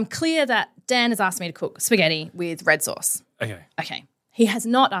 So I'm clear that Dan has asked me to cook spaghetti with red sauce. Okay. Okay. He has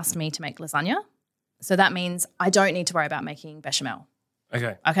not asked me to make lasagna. So that means I don't need to worry about making bechamel.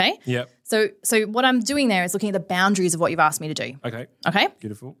 Okay. Okay? Yep. So what I'm doing there is looking at the boundaries of what you've asked me to do. Okay. Okay?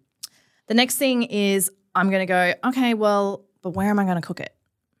 Beautiful. The next thing is I'm going to go, okay, well, but where am I going to cook it?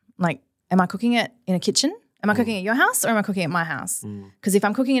 Like, am I cooking it in a kitchen? Am I cooking it at your house or am I cooking it at my house? Because if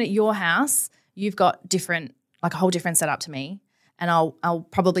I'm cooking it at your house, you've got a whole different setup to me, and I'll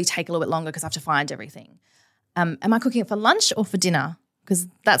probably take a little bit longer because I have to find everything. Am I cooking it for lunch or for dinner? Because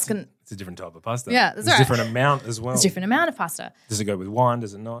that's going to – It's a different type of pasta. Yeah, that's There's right. a different amount as well. It's a different amount of pasta. Does it go with wine?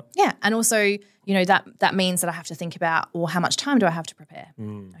 Does it not? Yeah, and also, you know, that means that I have to think about, well, how much time do I have to prepare?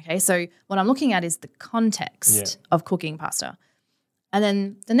 Okay, so what I'm looking at is the context of cooking pasta. And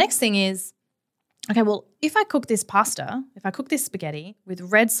then the next thing is, okay, well, if I cook this spaghetti with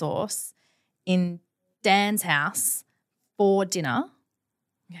red sauce in Dan's house for dinner,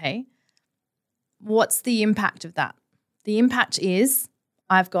 okay, what's the impact of that? The impact is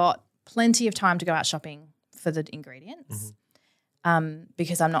I've got plenty of time to go out shopping for the ingredients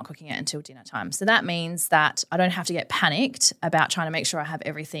because I'm not cooking it until dinner time. So that means that I don't have to get panicked about trying to make sure I have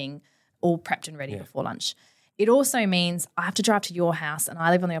everything all prepped and ready before lunch. It also means I have to drive to your house and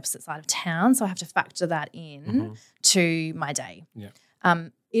I live on the opposite side of town, so I have to factor that in to my day. Yeah.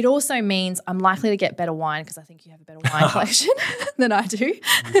 It also means I'm likely to get better wine because I think you have a better wine collection than I do.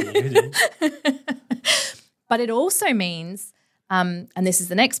 You do. But it also means, and this is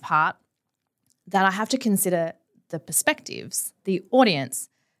the next part, that I have to consider the perspectives, the audience.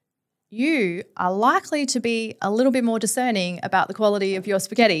 You are likely to be a little bit more discerning about the quality of your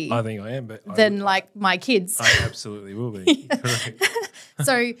spaghetti I think I am, but than like my kids. I absolutely will be. Correct.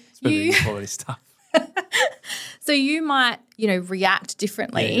 So Especially quality stuff. So you might, you know, react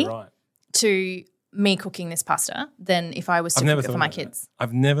differently Yeah, you're right. to me cooking this pasta than if I was to cook it for my kids.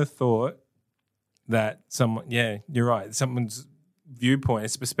 I've never thought that someone, you're right. Someone's viewpoint,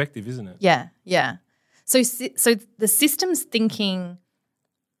 it's perspective, isn't it? Yeah, yeah. So the systems thinking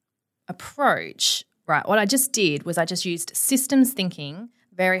approach, right, what I just did was I just used systems thinking,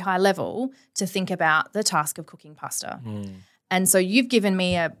 very high level, to think about the task of cooking pasta. And so you've given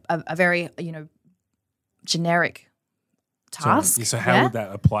me a very, you know, generic task. So how would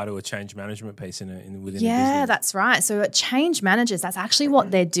that apply to a change management piece within a business? Yeah, that's right. So at change managers, that's actually what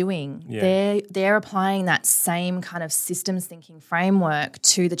they're doing. Yeah. They're applying that same kind of systems thinking framework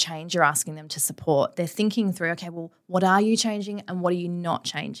to the change you're asking them to support. They're thinking through, okay, well, what are you changing and what are you not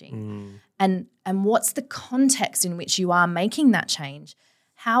changing? And what's the context in which you are making that change?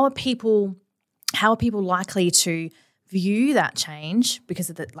 How are people likely to view that change because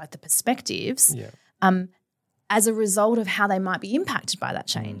of the perspectives? Yeah. As a result of how they might be impacted by that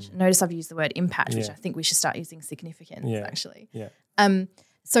change. Notice I've used the word impact, which I think we should start using significance actually. Yeah.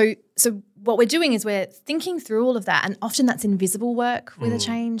 So what we're doing is we're thinking through all of that, and often that's invisible work with a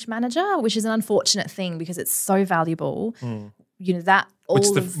change manager, which is an unfortunate thing because it's so valuable. You know, that all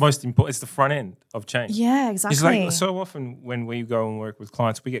It's the most important, it's the front end of change. Yeah, exactly. It's like so often when we go and work with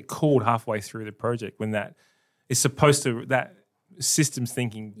clients, we get called halfway through the project when that is supposed to, that systems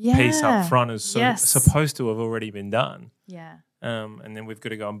thinking piece up front is supposed to have already been done. Yeah. And then we've got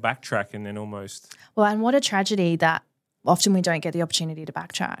to go and backtrack and then almost. Well, and what a tragedy that often we don't get the opportunity to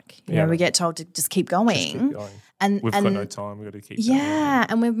backtrack. You know, we get told to just keep going. And we've got no time. We've got to keep going. Yeah,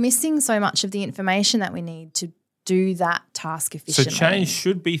 and we're missing so much of the information that we need to do that task efficiently. So change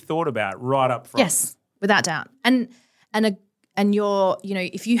should be thought about right up front. Yes, without doubt. And your, you know,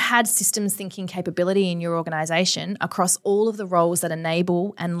 if you had systems thinking capability in your organization across all of the roles that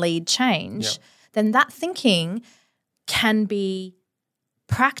enable and lead change, then that thinking can be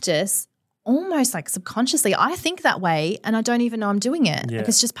practiced almost like subconsciously. I think that way and I don't even know I'm doing it. Yeah. Like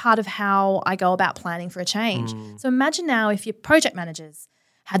it's just part of how I go about planning for a change. So imagine now if your project managers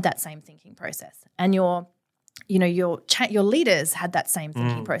had that same thinking process and your leaders had that same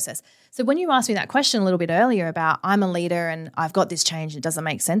thinking process. So when you asked me that question a little bit earlier about I'm a leader and I've got this change and it doesn't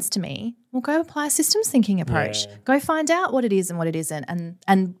make sense to me, well, go apply a systems thinking approach. Yeah. Go find out what it is and what it isn't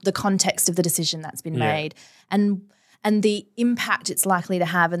and the context of the decision that's been made and the impact it's likely to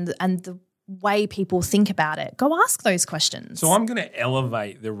have and the way people think about it. Go ask those questions. So I'm going to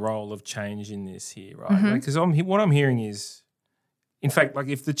elevate the role of change in this here, right? Because what I'm hearing is, in fact, like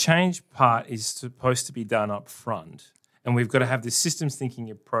if the change part is supposed to be done up front and we've got to have this systems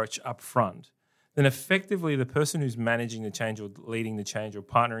thinking approach up front, then effectively the person who's managing the change or leading the change or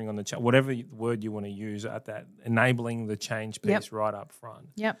partnering on the change, whatever word you want to use at that, enabling the change piece right up front,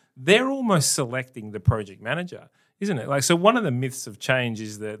 they're almost selecting the project manager, isn't it? Like, so one of the myths of change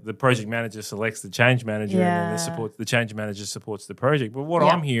is that the project manager selects the change manager and then the change manager supports the project. But what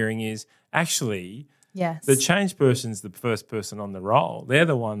I'm hearing is actually the change person's the first person on the roll. They're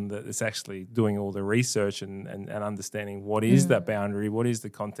the one that is actually doing all the research and understanding what is that boundary, what is the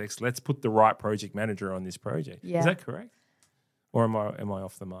context. Let's put the right project manager on this project. Is that correct? Or am I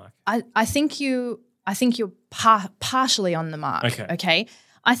off the mark? I think you're partially on the mark. Okay.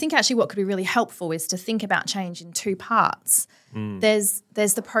 I think actually what could be really helpful is to think about change in two parts. There's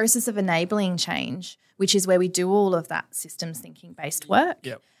the process of enabling change, which is where we do all of that systems thinking based work.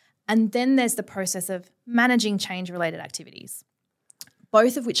 Yep. And then there's the process of managing change-related activities,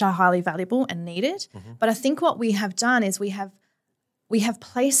 both of which are highly valuable and needed. But I think what we have done is we have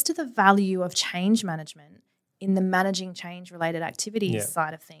placed the value of change management in the managing change-related activities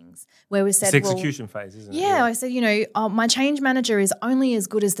side of things, where we said, it's the execution phase, isn't it? Yeah, I said, my change manager is only as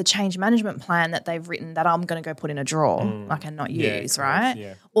good as the change management plan that they've written that I'm going to go put in a drawer, like and not use, right?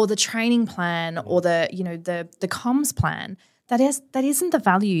 Yeah. Or the training plan, or the comms plan. That isn't the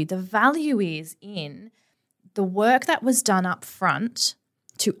value. The value is in the work that was done up front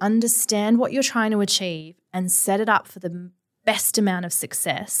to understand what you're trying to achieve and set it up for the best amount of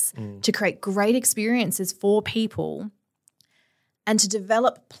success, to create great experiences for people and to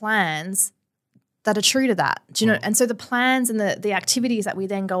develop plans that are true to that. Do you know? And so the plans and the activities that we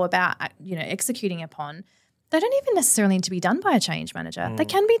then go about, executing upon, they don't even necessarily need to be done by a change manager. They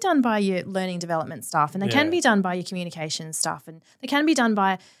can be done by your learning development staff, and they can be done by your communications staff, and they can be done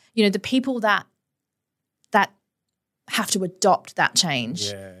by, the people that have to adopt that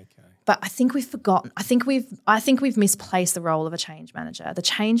change. Yeah, okay. But I think we've forgotten. I think we've misplaced the role of a change manager. The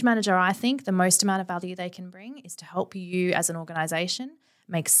change manager, I think, the most amount of value they can bring is to help you as an organisation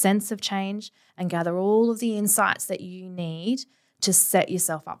make sense of change and gather all of the insights that you need to set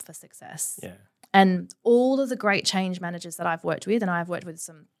yourself up for success. Yeah. And all of the great change managers that I've worked with, and I've worked with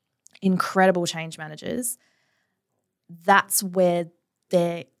some incredible change managers, that's where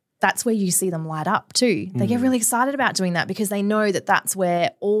you see them light up too. They get really excited about doing that because they know that that's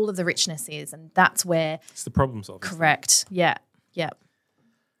where all of the richness is, and that's where it's the problem solving. Correct. Yeah. Yeah.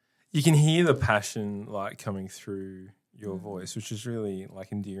 You can hear the passion coming through your voice, which is really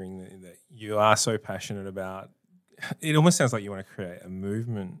endearing that you are so passionate about. It almost sounds like you want to create a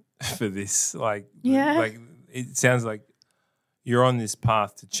movement for this. It sounds like you're on this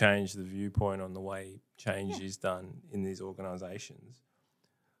path to change the viewpoint on the way change is done in these organisations.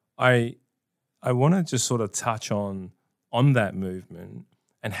 I want to just sort of touch on that movement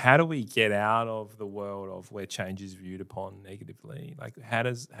and how do we get out of the world of where change is viewed upon negatively? How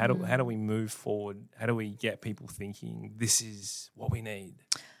do we move forward? How do we get people thinking this is what we need?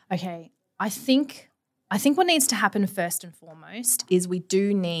 Okay, I think what needs to happen first and foremost is we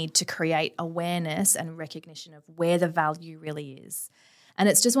do need to create awareness and recognition of where the value really is. And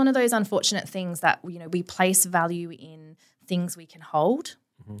it's just one of those unfortunate things that, we place value in things we can hold,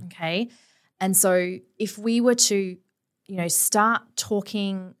 okay? And so if we were to, start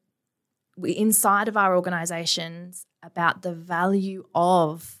talking inside of our organisations about the value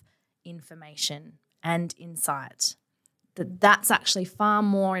of information and insight, that's actually far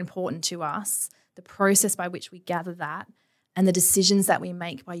more important to us, the process by which we gather that and the decisions that we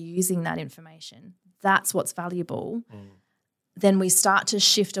make by using that information. That's what's valuable. Then we start to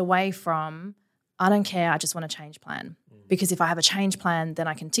shift away from, I don't care, I just want a change plan. Because if I have a change plan, then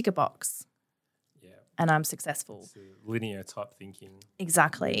I can tick a box and I'm successful. It's linear type thinking.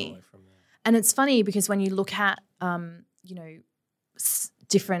 Exactly. And it's funny because when you look at,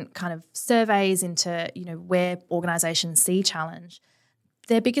 different kind of surveys into, where organisations see challenge,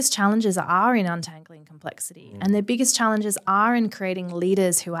 their biggest challenges are in untangling complexity and their biggest challenges are in creating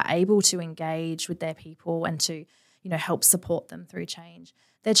leaders who are able to engage with their people and to, help support them through change.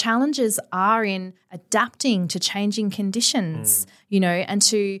 Their challenges are in adapting to changing conditions, and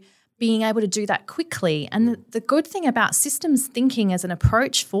to being able to do that quickly. And the good thing about systems thinking as an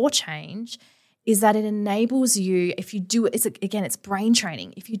approach for change is that it enables you, if you do it, it's brain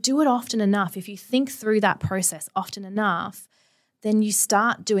training. If you do it often enough, if you think through that process often enough, then you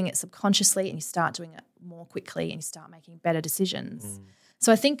start doing it subconsciously and you start doing it more quickly and you start making better decisions.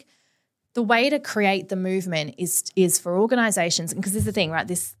 So I think the way to create the movement is for organisations, because this is the thing, right?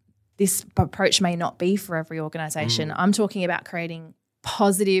 This approach may not be for every organisation. I'm talking about creating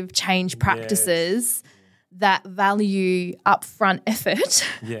positive change practices that value upfront effort,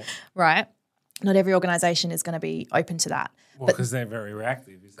 right? Not every organisation is going to be open to that. Well, because they're very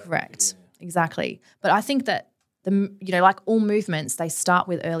reactive. Is that correct. exactly. But I think that like all movements, they start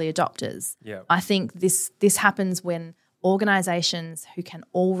with early adopters. Yeah. I think this happens when organizations who can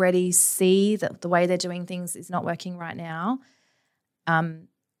already see that the way they're doing things is not working right now,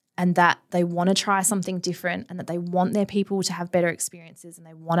 and that they want to try something different, and that they want their people to have better experiences, and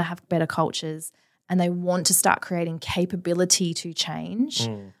they want to have better cultures, and they want to start creating capability to change.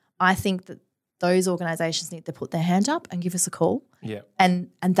 I think that those organizations need to put their hand up and give us a call. Yeah.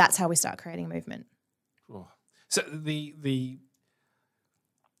 And that's how we start creating movement. Oh. So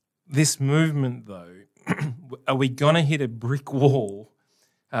this movement though, are we going to hit a brick wall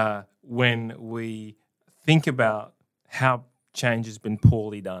when we think about how change has been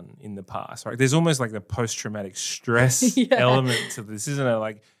poorly done in the past? Right? There's almost like the post-traumatic stress element to this, isn't it?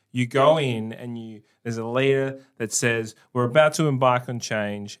 Like you go in and there's a leader that says we're about to embark on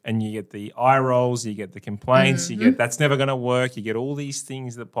change, and you get the eye rolls, you get the complaints, you get that's never going to work, you get all these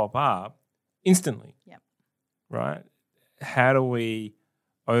things that pop up instantly. Yep. Right? How do we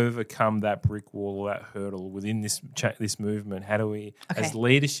overcome that brick wall or that hurdle within this movement? How do we, as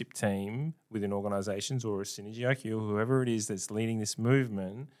leadership team within organisations or a Synergy IQ or whoever it is that's leading this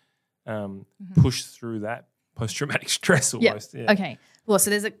movement, push through that post-traumatic stress almost? Yeah. Okay. Well, so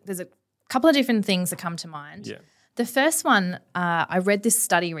there's a couple of different things that come to mind. Yeah. The first one, I read this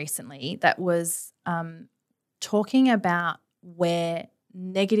study recently that was talking about where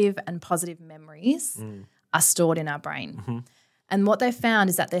negative and positive memories are stored in our brain. Mm-hmm. And what they found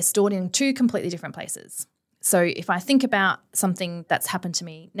is that they're stored in two completely different places. So if I think about something that's happened to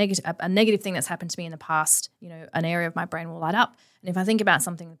me, a negative thing that's happened to me in the past, an area of my brain will light up. And if I think about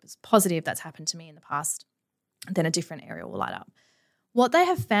something that's positive that's happened to me in the past, then a different area will light up. What they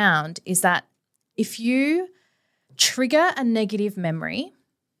have found is that if you trigger a negative memory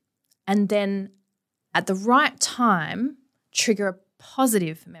and then at the right time trigger a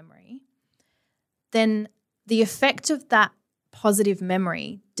positive memory, then the effect of that positive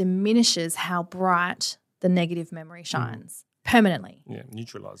memory diminishes how bright the negative memory shines permanently. Yeah,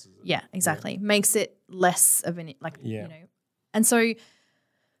 neutralizes it. Yeah, exactly. Makes it less of an And so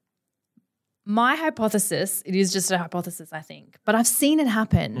my hypothesis, it is just a hypothesis, I think, but I've seen it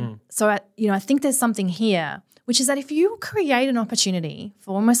happen. So I think there's something here, which is that if you create an opportunity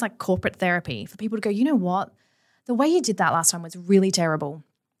for almost like corporate therapy for people to go, you know what, the way you did that last time was really terrible,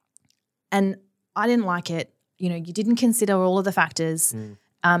 and I didn't like it. You didn't consider all of the factors.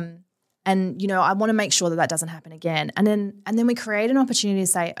 And, I want to make sure that doesn't happen again. And then we create an opportunity to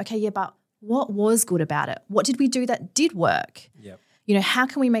say, okay, yeah, but what was good about it? What did we do that did work? Yep. How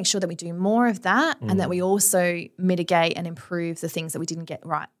can we make sure that we do more of that and that we also mitigate and improve the things that we didn't get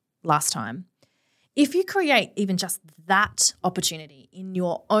right last time? If you create even just that opportunity in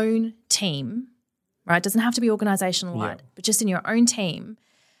your own team, right, it doesn't have to be organizational-wide, but just in your own team,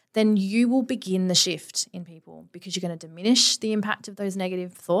 then you will begin the shift in people, because you're going to diminish the impact of those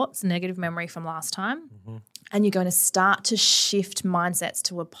negative thoughts, negative memory from last time, and you're going to start to shift mindsets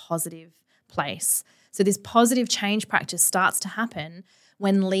to a positive place. So this positive change practice starts to happen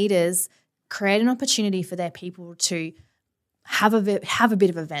when leaders create an opportunity for their people to have a bit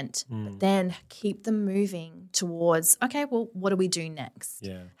of a vent, but then keep them moving towards, okay, well, what do we do next?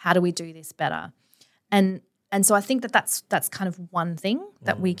 Yeah. How do we do this better? And so I think that's kind of one thing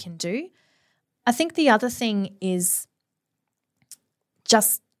that we can do. I think the other thing is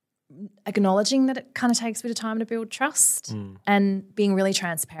just acknowledging that it kind of takes a bit of time to build trust and being really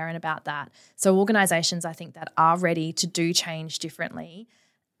transparent about that. So organizations, I think, that are ready to do change differently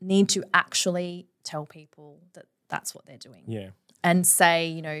need to actually tell people that that's what they're doing. Yeah. And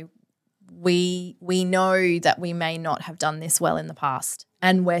say, we know that we may not have done this well in the past,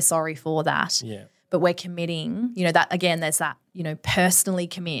 and we're sorry for that. Yeah. But we're committing, that again, there's that, personally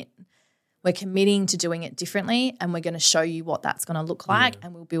commit. We're committing to doing it differently, and we're going to show you what that's going to look like,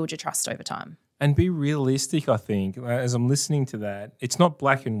 and we'll build your trust over time. And be realistic, I think. As I'm listening to that, it's not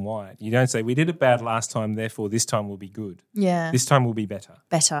black and white. You don't say, we did it bad last time, therefore this time will be good. Yeah. This time will be better.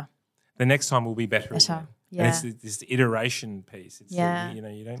 Better. The next time will be better. Again. Yeah. And it's this iteration piece. It's Yeah.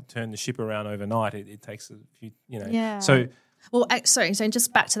 you don't turn the ship around overnight. It takes a few, Yeah. So, well, sorry. So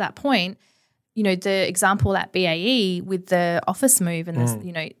just back to that point, the example at BAE with the office move and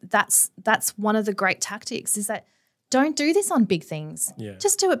this, that's one of the great tactics, is that don't do this on big things. Yeah.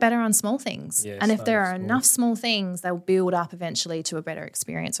 Just do it better on small things. Yeah, and if there are small. enough small things, they'll build up eventually to a better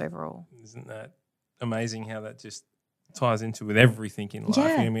experience overall. Isn't that amazing how that just ties into with everything in life?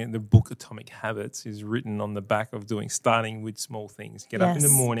 Yeah. I mean, the book Atomic Habits is written on the back of starting with small things. Get up in the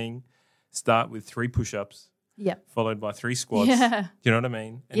morning, start with 3 push-ups. Yep. followed by 3 squats. Yeah. Do you know what I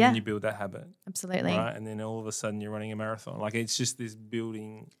mean? And Yeah. then you build that habit. Absolutely. Right. And then all of a sudden you're running a marathon. Like it's just this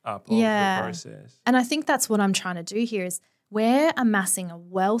building up of Yeah. the process. And I think that's what I'm trying to do here is we're amassing a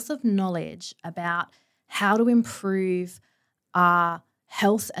wealth of knowledge about how to improve our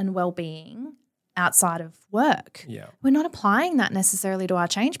health and well-being outside of work. Yeah. We're not applying that necessarily to our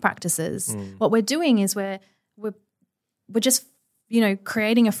change practices. What we're doing is we're just,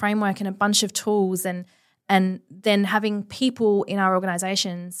 creating a framework and a bunch of tools and then having people in our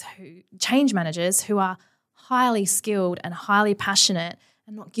organizations change managers who are highly skilled and highly passionate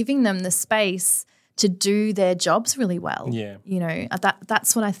and not giving them the space to do their jobs really well. Yeah.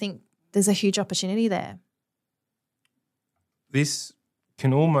 That's what I think there's a huge opportunity there. This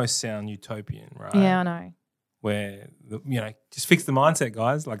can almost sound utopian, right? Yeah, I know. Where, just fix the mindset,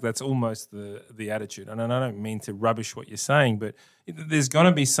 guys. Like that's almost the attitude. And I don't mean to rubbish what you're saying, but there's going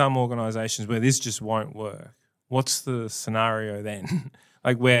to be some organizations where this just won't work. What's the scenario then?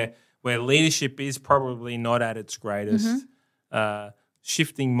 Like where leadership is probably not at its greatest.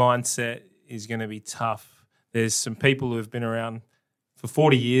 Shifting mindset is going to be tough. There's some people who have been around for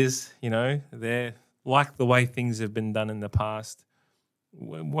 40 years, they're like the way things have been done in the past.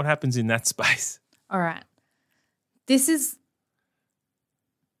 What happens in that space? All right.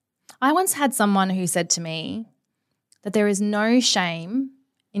 I once had someone who said to me that there is no shame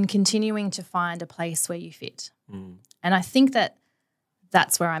in continuing to find a place where you fit. And I think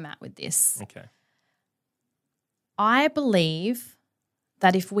that's where I'm at with this. Okay. I believe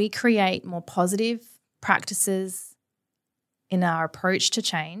that if we create more positive practices in our approach to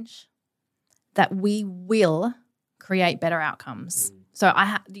change, that we will create better outcomes. So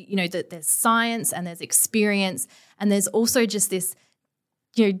there's science and there's experience and there's also just this,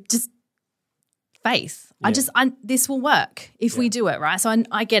 just faith. Yeah. This will work if we do it, right? So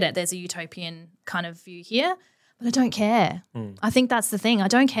I get it. There's a utopian kind of view here, but I don't care. I think that's the thing. I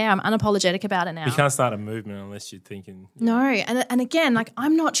don't care. I'm unapologetic about it now. You can't start a movement unless you're thinking. No. And again, like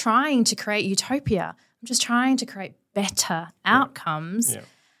I'm not trying to create utopia. I'm just trying to create better outcomes. Yeah.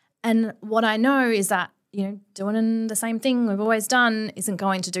 And what I know is that, doing the same thing we've always done isn't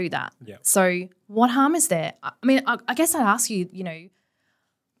going to do that. Yeah. So what harm is there? I mean, I guess I'd ask you,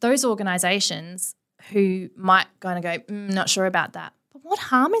 those organisations who might kind of go, not sure about that. But what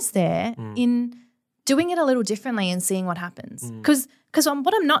harm is there in doing it a little differently and seeing what happens? Because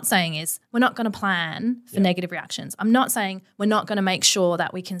what I'm not saying is we're not going to plan for negative reactions. I'm not saying we're not going to make sure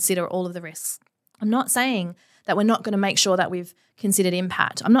that we consider all of the risks. I'm not saying that we're not going to make sure that we've considered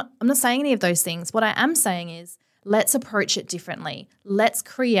impact. I'm not saying any of those things. What I am saying is let's approach it differently. Let's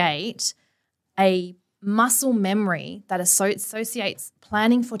create a muscle memory that associates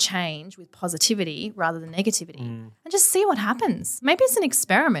planning for change with positivity rather than negativity and just see what happens. Maybe it's an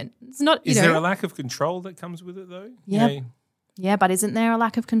experiment. It's not, Is there a lack of control that comes with it though? Yeah. Yeah, but isn't there a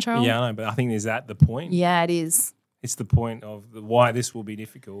lack of control? Yeah, I know, but I think is that the point? Yeah, it is. It's the point of why this will be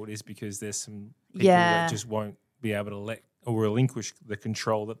difficult is because there's some people that just won't be able to let or relinquish the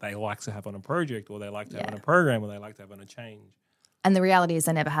control that they like to have on a project or they like to have on a program or they like to have on a change. And the reality is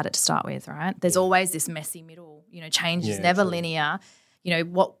they never had it to start with, right? There's always this messy middle. Change is never linear.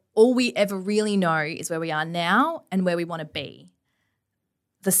 All we ever really know is where we are now and where we want to be.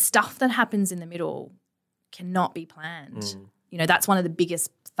 The stuff that happens in the middle cannot be planned. That's one of the biggest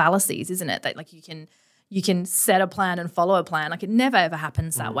fallacies, isn't it? That like you can set a plan and follow a plan. Like it never ever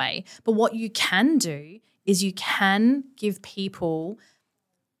happens that way. But what you can do is you can give people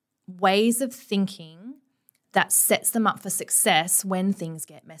ways of thinking that sets them up for success when things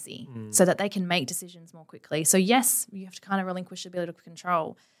get messy so that they can make decisions more quickly. So yes, you have to kind of relinquish a bit of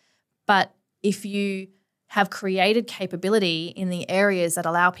control. But if you have created capability in the areas that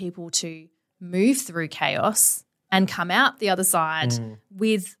allow people to move through chaos and come out the other side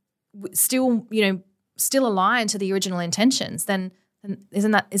with still aligned to the original intentions, then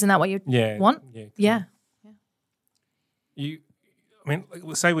isn't that what you want? Yeah.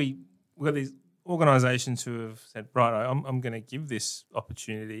 Say we've got these organisations who have said, right, I'm going to give this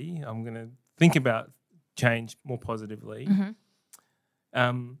opportunity. I'm going to think about change more positively.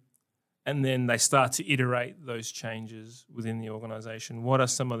 And then they start to iterate those changes within the organisation. What are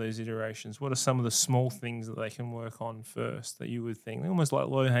some of those iterations? What are some of the small things that they can work on first that you would think, almost like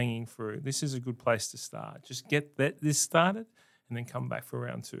low-hanging fruit, this is a good place to start. Just get this started and then come back for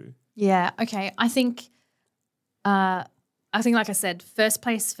round 2. Yeah, okay. I think like I said, first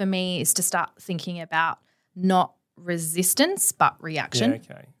place for me is to start thinking about not resistance but reaction.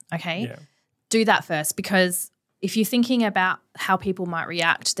 Yeah, okay? Yeah. Do that first, because if you're thinking about how people might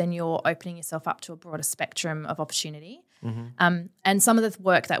react, then you're opening yourself up to a broader spectrum of opportunity. And some of the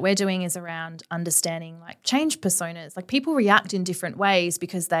work that we're doing is around understanding like change personas. Like people react in different ways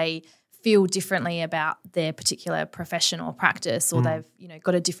because they feel differently about their particular profession or practice, or they've,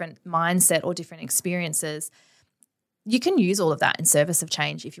 got a different mindset or different experiences. You can use all of that in service of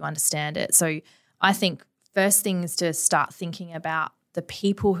change if you understand it. So I think first thing is to start thinking about the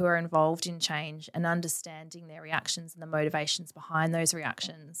people who are involved in change and understanding their reactions and the motivations behind those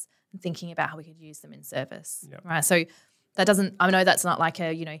reactions and thinking about how we could use them in service, right? So that doesn't – I know that's not like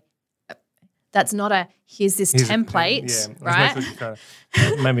a, that's not a here's this template, right?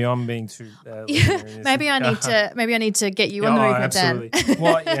 Maybe I'm being too maybe I need to get you on the movement, absolutely. Dan.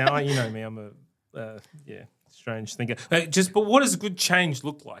 Well, you know me, I'm a strange thinker. But what does good change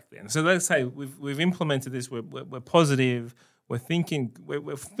look like then? So let's say we've implemented this. We're positive. We're thinking.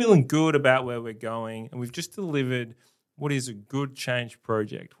 We're feeling good about where we're going, and we've just delivered. What is a good change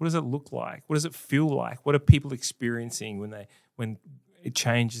project? What does it look like? What does it feel like? What are people experiencing when a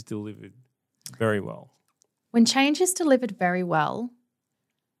change is delivered very well? When change is delivered very well,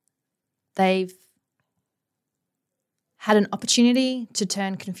 they've had an opportunity to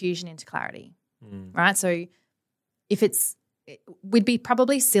turn confusion into clarity, right? So we'd be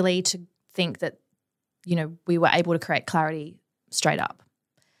probably silly to think that, we were able to create clarity straight up.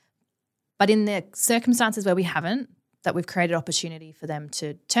 But in the circumstances where we haven't, that we've created opportunity for them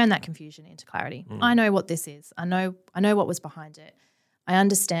to turn that confusion into clarity. I know what this is. I know what was behind it. I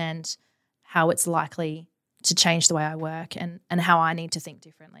understand how it's likely to change the way I work and how I need to think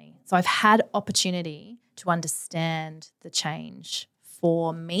differently. So I've had opportunity to understand the change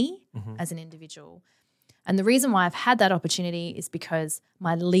for me as an individual. And the reason why I've had that opportunity is because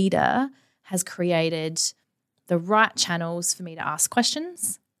my leader has created the right channels for me to ask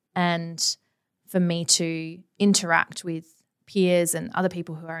questions and for me to interact with peers and other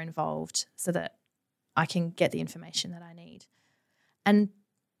people who are involved so that I can get the information that I need. And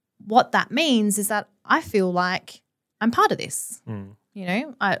what that means is that I feel like I'm part of this.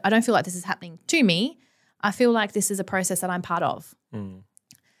 I don't feel like this is happening to me. I feel like this is a process that I'm part of.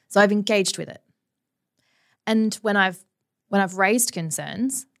 So I've engaged with it. And when I've raised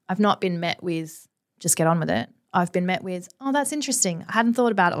concerns, I've not been met with just get on with it. I've been met with, oh, that's interesting. I hadn't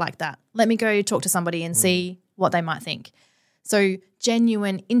thought about it like that. Let me go talk to somebody and see what they might think. So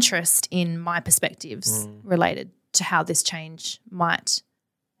genuine interest in my perspectives related to how this change might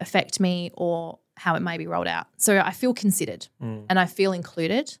affect me or how it may be rolled out. So I feel considered and I feel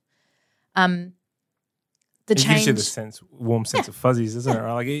included. It gives you the warm sense of fuzzies, doesn't it?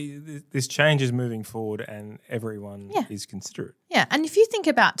 Like this change is moving forward and everyone is considerate. Yeah, and if you think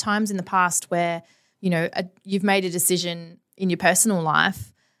about times in the past where, you've made a decision in your personal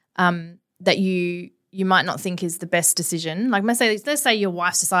life that you might not think is the best decision. Like let's say your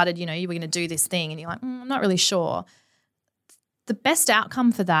wife's decided, you were going to do this thing and you're like, I'm not really sure. The best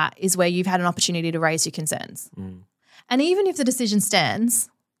outcome for that is where you've had an opportunity to raise your concerns. And even if the decision stands,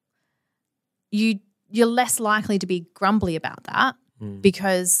 you're less likely to be grumbly about that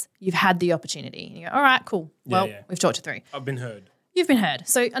because you've had the opportunity. And you go, all right, cool. Well, we've talked it through. I've been heard. You've been heard.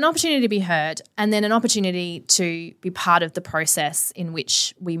 So an opportunity to be heard and then an opportunity to be part of the process in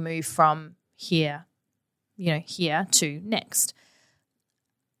which we move from here to next.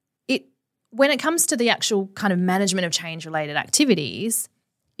 When it comes to the actual kind of management of change-related activities,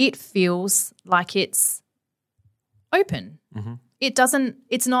 it feels like it's open.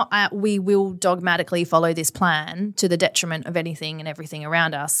 It's not we will dogmatically follow this plan to the detriment of anything and everything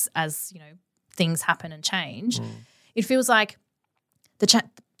around us as, things happen and change. It feels like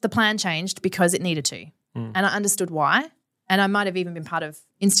the plan changed because it needed to. And I understood why. And I might have even been part of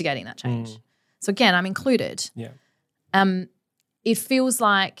instigating that change. So again, I'm included. Yeah. It feels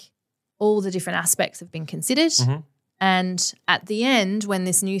like all the different aspects have been considered. And at the end, when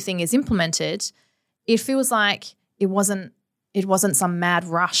this new thing is implemented, it feels like it wasn't some mad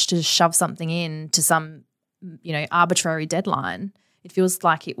rush to shove something in to some, arbitrary deadline. It feels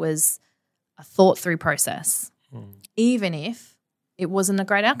like it was a thought through process, even if it wasn't a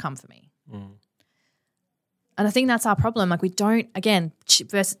great outcome for me. And I think that's our problem. Like we don't, again,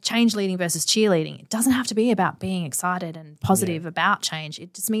 change leading versus cheerleading. It doesn't have to be about being excited and positive about change.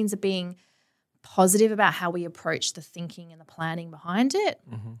 It just means being positive about how we approach the thinking and the planning behind it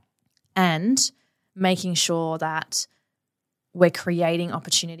and making sure that we're creating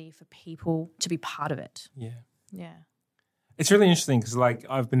opportunity for people to be part of it. Yeah. It's really interesting because,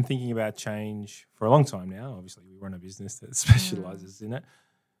 I've been thinking about change for a long time now. Obviously, we run a business that specializes in it.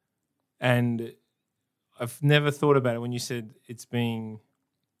 And I've never thought about it when you said it's being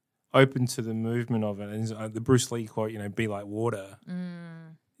open to the movement of it. And the Bruce Lee quote, be like water.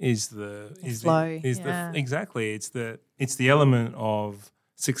 is the flow. Exactly. It's the element of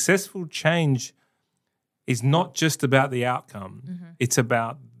successful change is not just about the outcome. Mm-hmm. It's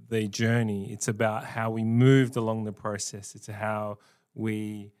about the journey. It's about how we moved along the process. It's how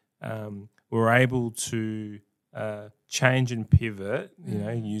we were able to change and pivot,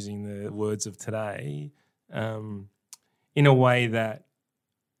 using the words of today, in a way that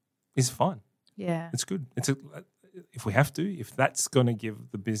is fun. Yeah. It's good. If we have to, if that's going to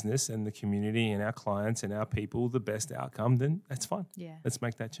give the business and the community and our clients and our people the best outcome, then that's fine. Yeah. Let's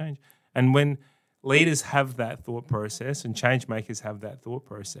make that change. And when leaders have that thought process and change makers have that thought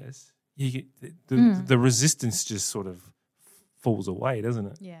process, the resistance just sort of falls away, doesn't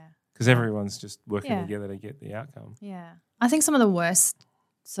it? Yeah. Because everyone's just working together to get the outcome. Yeah. I think some of the worst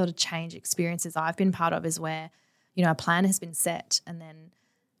sort of change experiences I've been part of is where, a plan has been set and then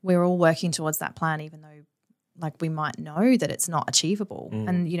we're all working towards that plan even though we might know that it's not achievable.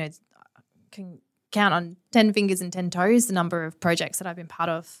 And, can count on 10 fingers and 10 toes the number of projects that I've been part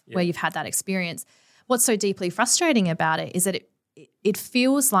of where you've had that experience. What's so deeply frustrating about it is that it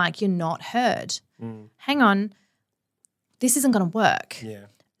feels like you're not heard. Hang on, this isn't going to work. Yeah.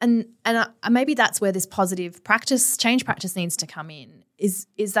 And maybe that's where this positive change practice needs to come in is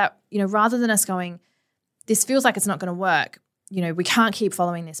that, rather than us going, this feels like it's not going to work, we can't keep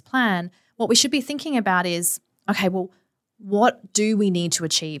following this plan. What we should be thinking about is, okay, well, what do we need to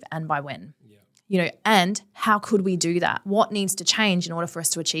achieve and by when? And how could we do that? What needs to change in order for us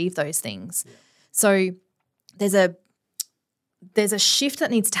to achieve those things? Yeah. So there's a shift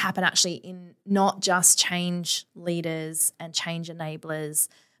that needs to happen actually in not just change leaders and change enablers,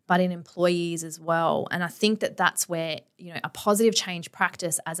 but in employees as well. And I think that that's where, a positive change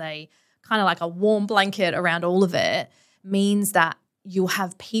practice as a kind of like a warm blanket around all of it means that you'll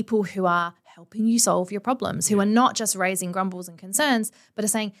have people who are helping you solve your problems, who are not just raising grumbles and concerns, but are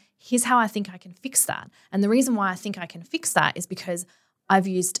saying, here's how I think I can fix that. And the reason why I think I can fix that is because I've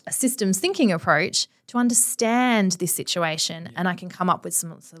used a systems thinking approach to understand this situation and I can come up with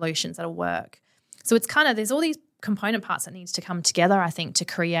some solutions that'll work. So it's there's all these component parts that needs to come together, I think, to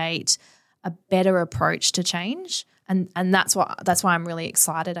create a better approach to change. And that's why I'm really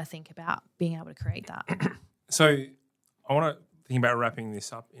excited, I think, about being able to create that. So I want to think about wrapping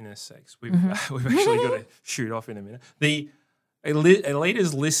this up in a sec. We've actually got to shoot off in a minute.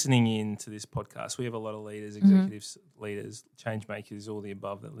 Leaders listening in to this podcast, we have a lot of leaders, executives, leaders, change makers, all the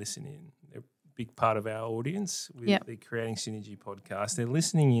above that listen in. They're a big part of our audience with the Creating Synergy podcast. They're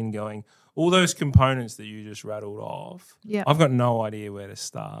listening in going, all those components that you just rattled off, I've got no idea where to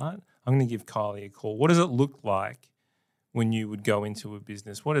start. I'm going to give Kylie a call. What does it look like when you would go into a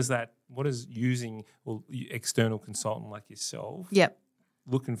business? What is using external consultant like yourself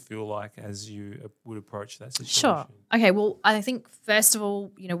look and feel like as you would approach that situation? Sure. Okay, well, I think first of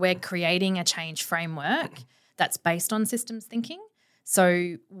all, we're creating a change framework that's based on systems thinking.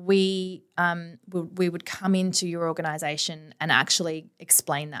 So we would come into your organisation and actually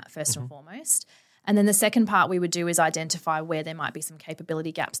explain that first and foremost. And then the second part we would do is identify where there might be some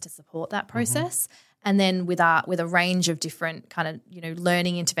capability gaps to support that process. And then with a range of different kind of,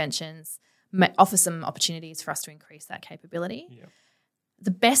 learning interventions, offer some opportunities for us to increase that capability. Yeah. The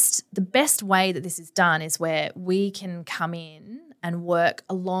best way that this is done is where we can come in and work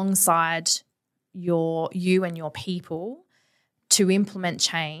alongside you and your people to implement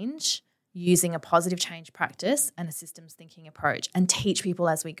change using a positive change practice and a systems thinking approach and teach people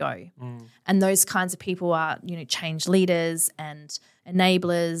as we go. And those kinds of people are, change leaders and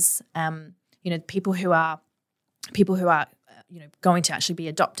enablers, people who are going to actually be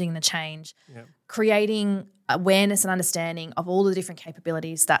adopting the change, creating awareness and understanding of all the different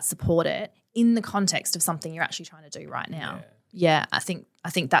capabilities that support it in the context of something you're actually trying to do right now. Yeah, I think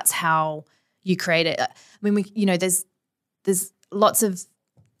that's how you create it. I mean, there's lots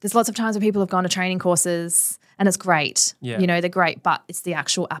of times where people have gone to training courses and it's great. Yeah. They're great, but it's the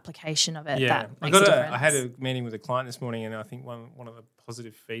actual application of it that makes a difference. I had a meeting with a client this morning, and I think one of the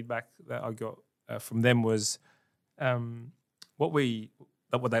positive feedback that I got from them was what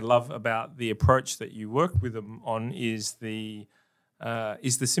they love about the approach that you work with them on is the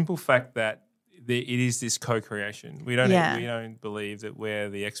simple fact that it is this co-creation. We don't believe that we're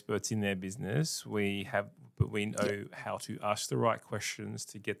the experts in their business. We know how to ask the right questions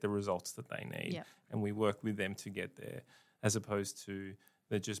to get the results that they need, and we work with them to get there, as opposed to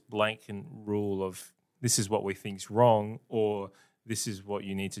the just blanket rule of this is what we think's wrong or this is what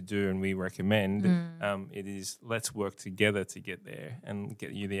you need to do and we recommend. It is let's work together to get there and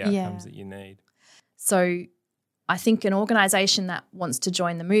get you the outcomes that you need. So I think an organisation that wants to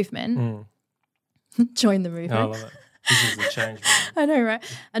join the movement, join the movement. I love it. This is the change. I know, right?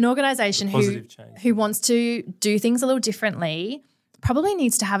 An organisation who wants to do things a little differently probably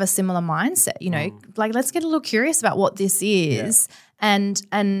needs to have a similar mindset, like let's get a little curious about what this is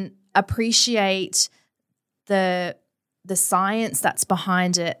and appreciate the science that's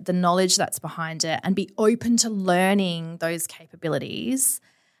behind it, the knowledge that's behind it, and be open to learning those capabilities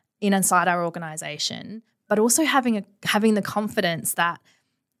inside our organisation, but also having the confidence that,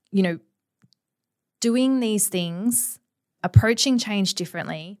 doing these things, approaching change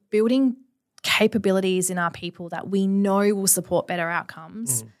differently, building capabilities in our people that we know will support better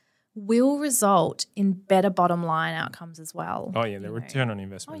outcomes will result in better bottom line outcomes as well. Oh, yeah, the return on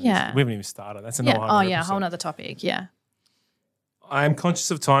investment. Oh, yeah. We haven't even started. That's another whole episode. A whole nother topic, yeah. I am conscious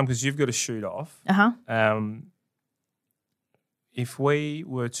of time because you've got to shoot off. If we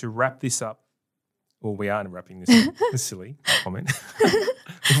were to wrap this up, well, we are wrapping this up. That's silly comment.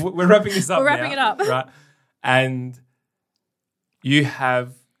 We're wrapping this up We're wrapping it up. Right? And you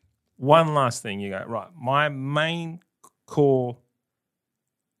have one last thing. You go, right, my main core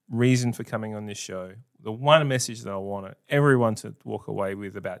reason for coming on this show, the one message that I want everyone to walk away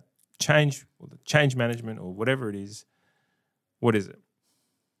with about change or the change management or whatever it is, what is it?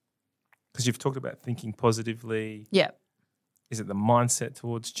 Because you've talked about thinking positively. Yeah. Is it the mindset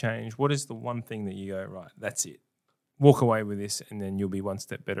towards change? What is the one thing that you go, right, that's it. Walk away with this and then you'll be one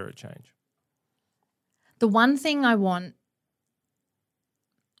step better at change? The one thing I want,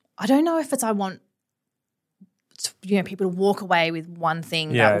 I don't know if it's I want people to walk away with one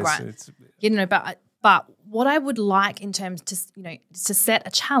thing. But what I would like in terms to set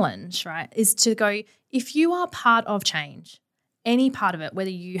a challenge, right, is to go, if you are part of change, any part of it, whether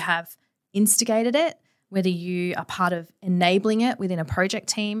you have instigated it, whether you are part of enabling it within a project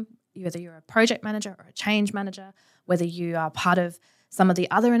team, whether you're a project manager or a change manager, whether you are part of some of the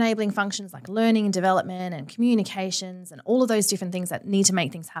other enabling functions like learning and development and communications and all of those different things that need to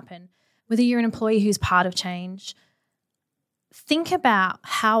make things happen, whether you're an employee who's part of change, think about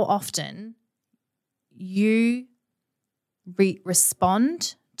how often you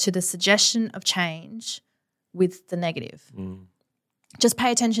respond to the suggestion of change with the negative. Just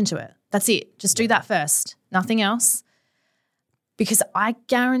pay attention to it. That's it. Just do that first, nothing else. Because I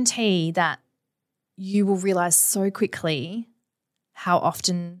guarantee that you will realise so quickly how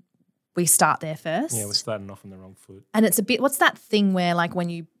often we start there first. Yeah, we're starting off on the wrong foot. And it's a bit, what's that thing where like when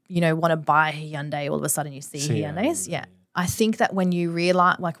you want to buy a Hyundai, all of a sudden you see Hyundais? Yeah. I think that when you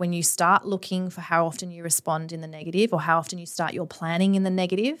realise, like when you start looking for how often you respond in the negative or how often you start your planning in the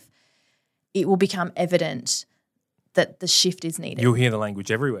negative, it will become evident that the shift is needed. You'll hear the language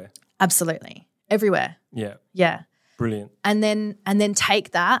everywhere. Absolutely. Everywhere. Yeah. Yeah. Brilliant. And then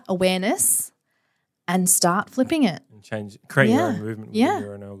take that awareness and start flipping it. And create your own movement within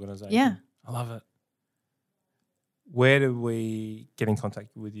your own organisation. Yeah. I love it. Where do we get in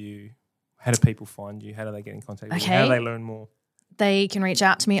contact with you? How do people find you? How do they get in contact with you? How do they learn more? They can reach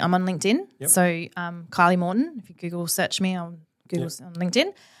out to me. I'm on LinkedIn. Yep. So Kylie Morton, if you Google search me on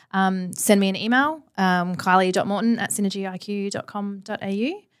LinkedIn. Send me an email,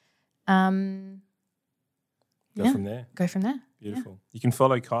 kylie.morton@synergyiq.com.au. Go from there. Beautiful. You can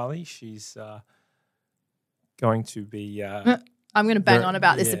follow Kylie. She's going to be... I'm going to bang on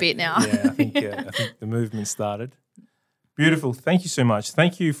about this a bit now. I think the movement started. Beautiful. Thank you so much.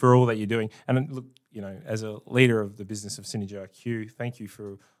 Thank you for all that you're doing. And look, as a leader of the business of Synergy IQ, thank you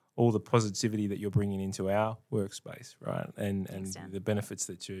for all the positivity that you're bringing into our workspace, right? And the benefits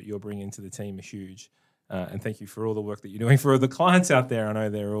that you're bringing to the team are huge. And thank you for all the work that you're doing for the clients out there. I know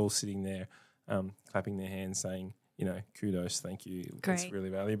they're all sitting there clapping their hands saying, kudos, thank you. Great. It's really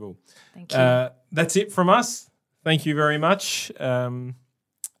valuable. Thank you. That's it from us. Thank you very much. We'll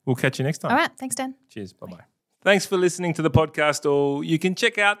catch you next time. All right. Thanks, Dan. Cheers. Bye-bye. Thanks for listening to the podcast all. You can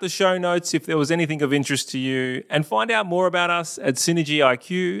check out the show notes if there was anything of interest to you and find out more about us at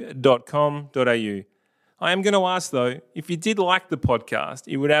synergyiq.com.au. I am going to ask though, if you did like the podcast,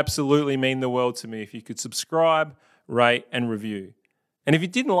 it would absolutely mean the world to me if you could subscribe, rate and review. And if you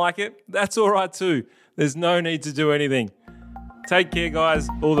didn't like it, that's all right too. There's no need to do anything. Take care, guys.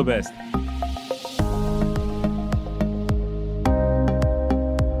 All the best.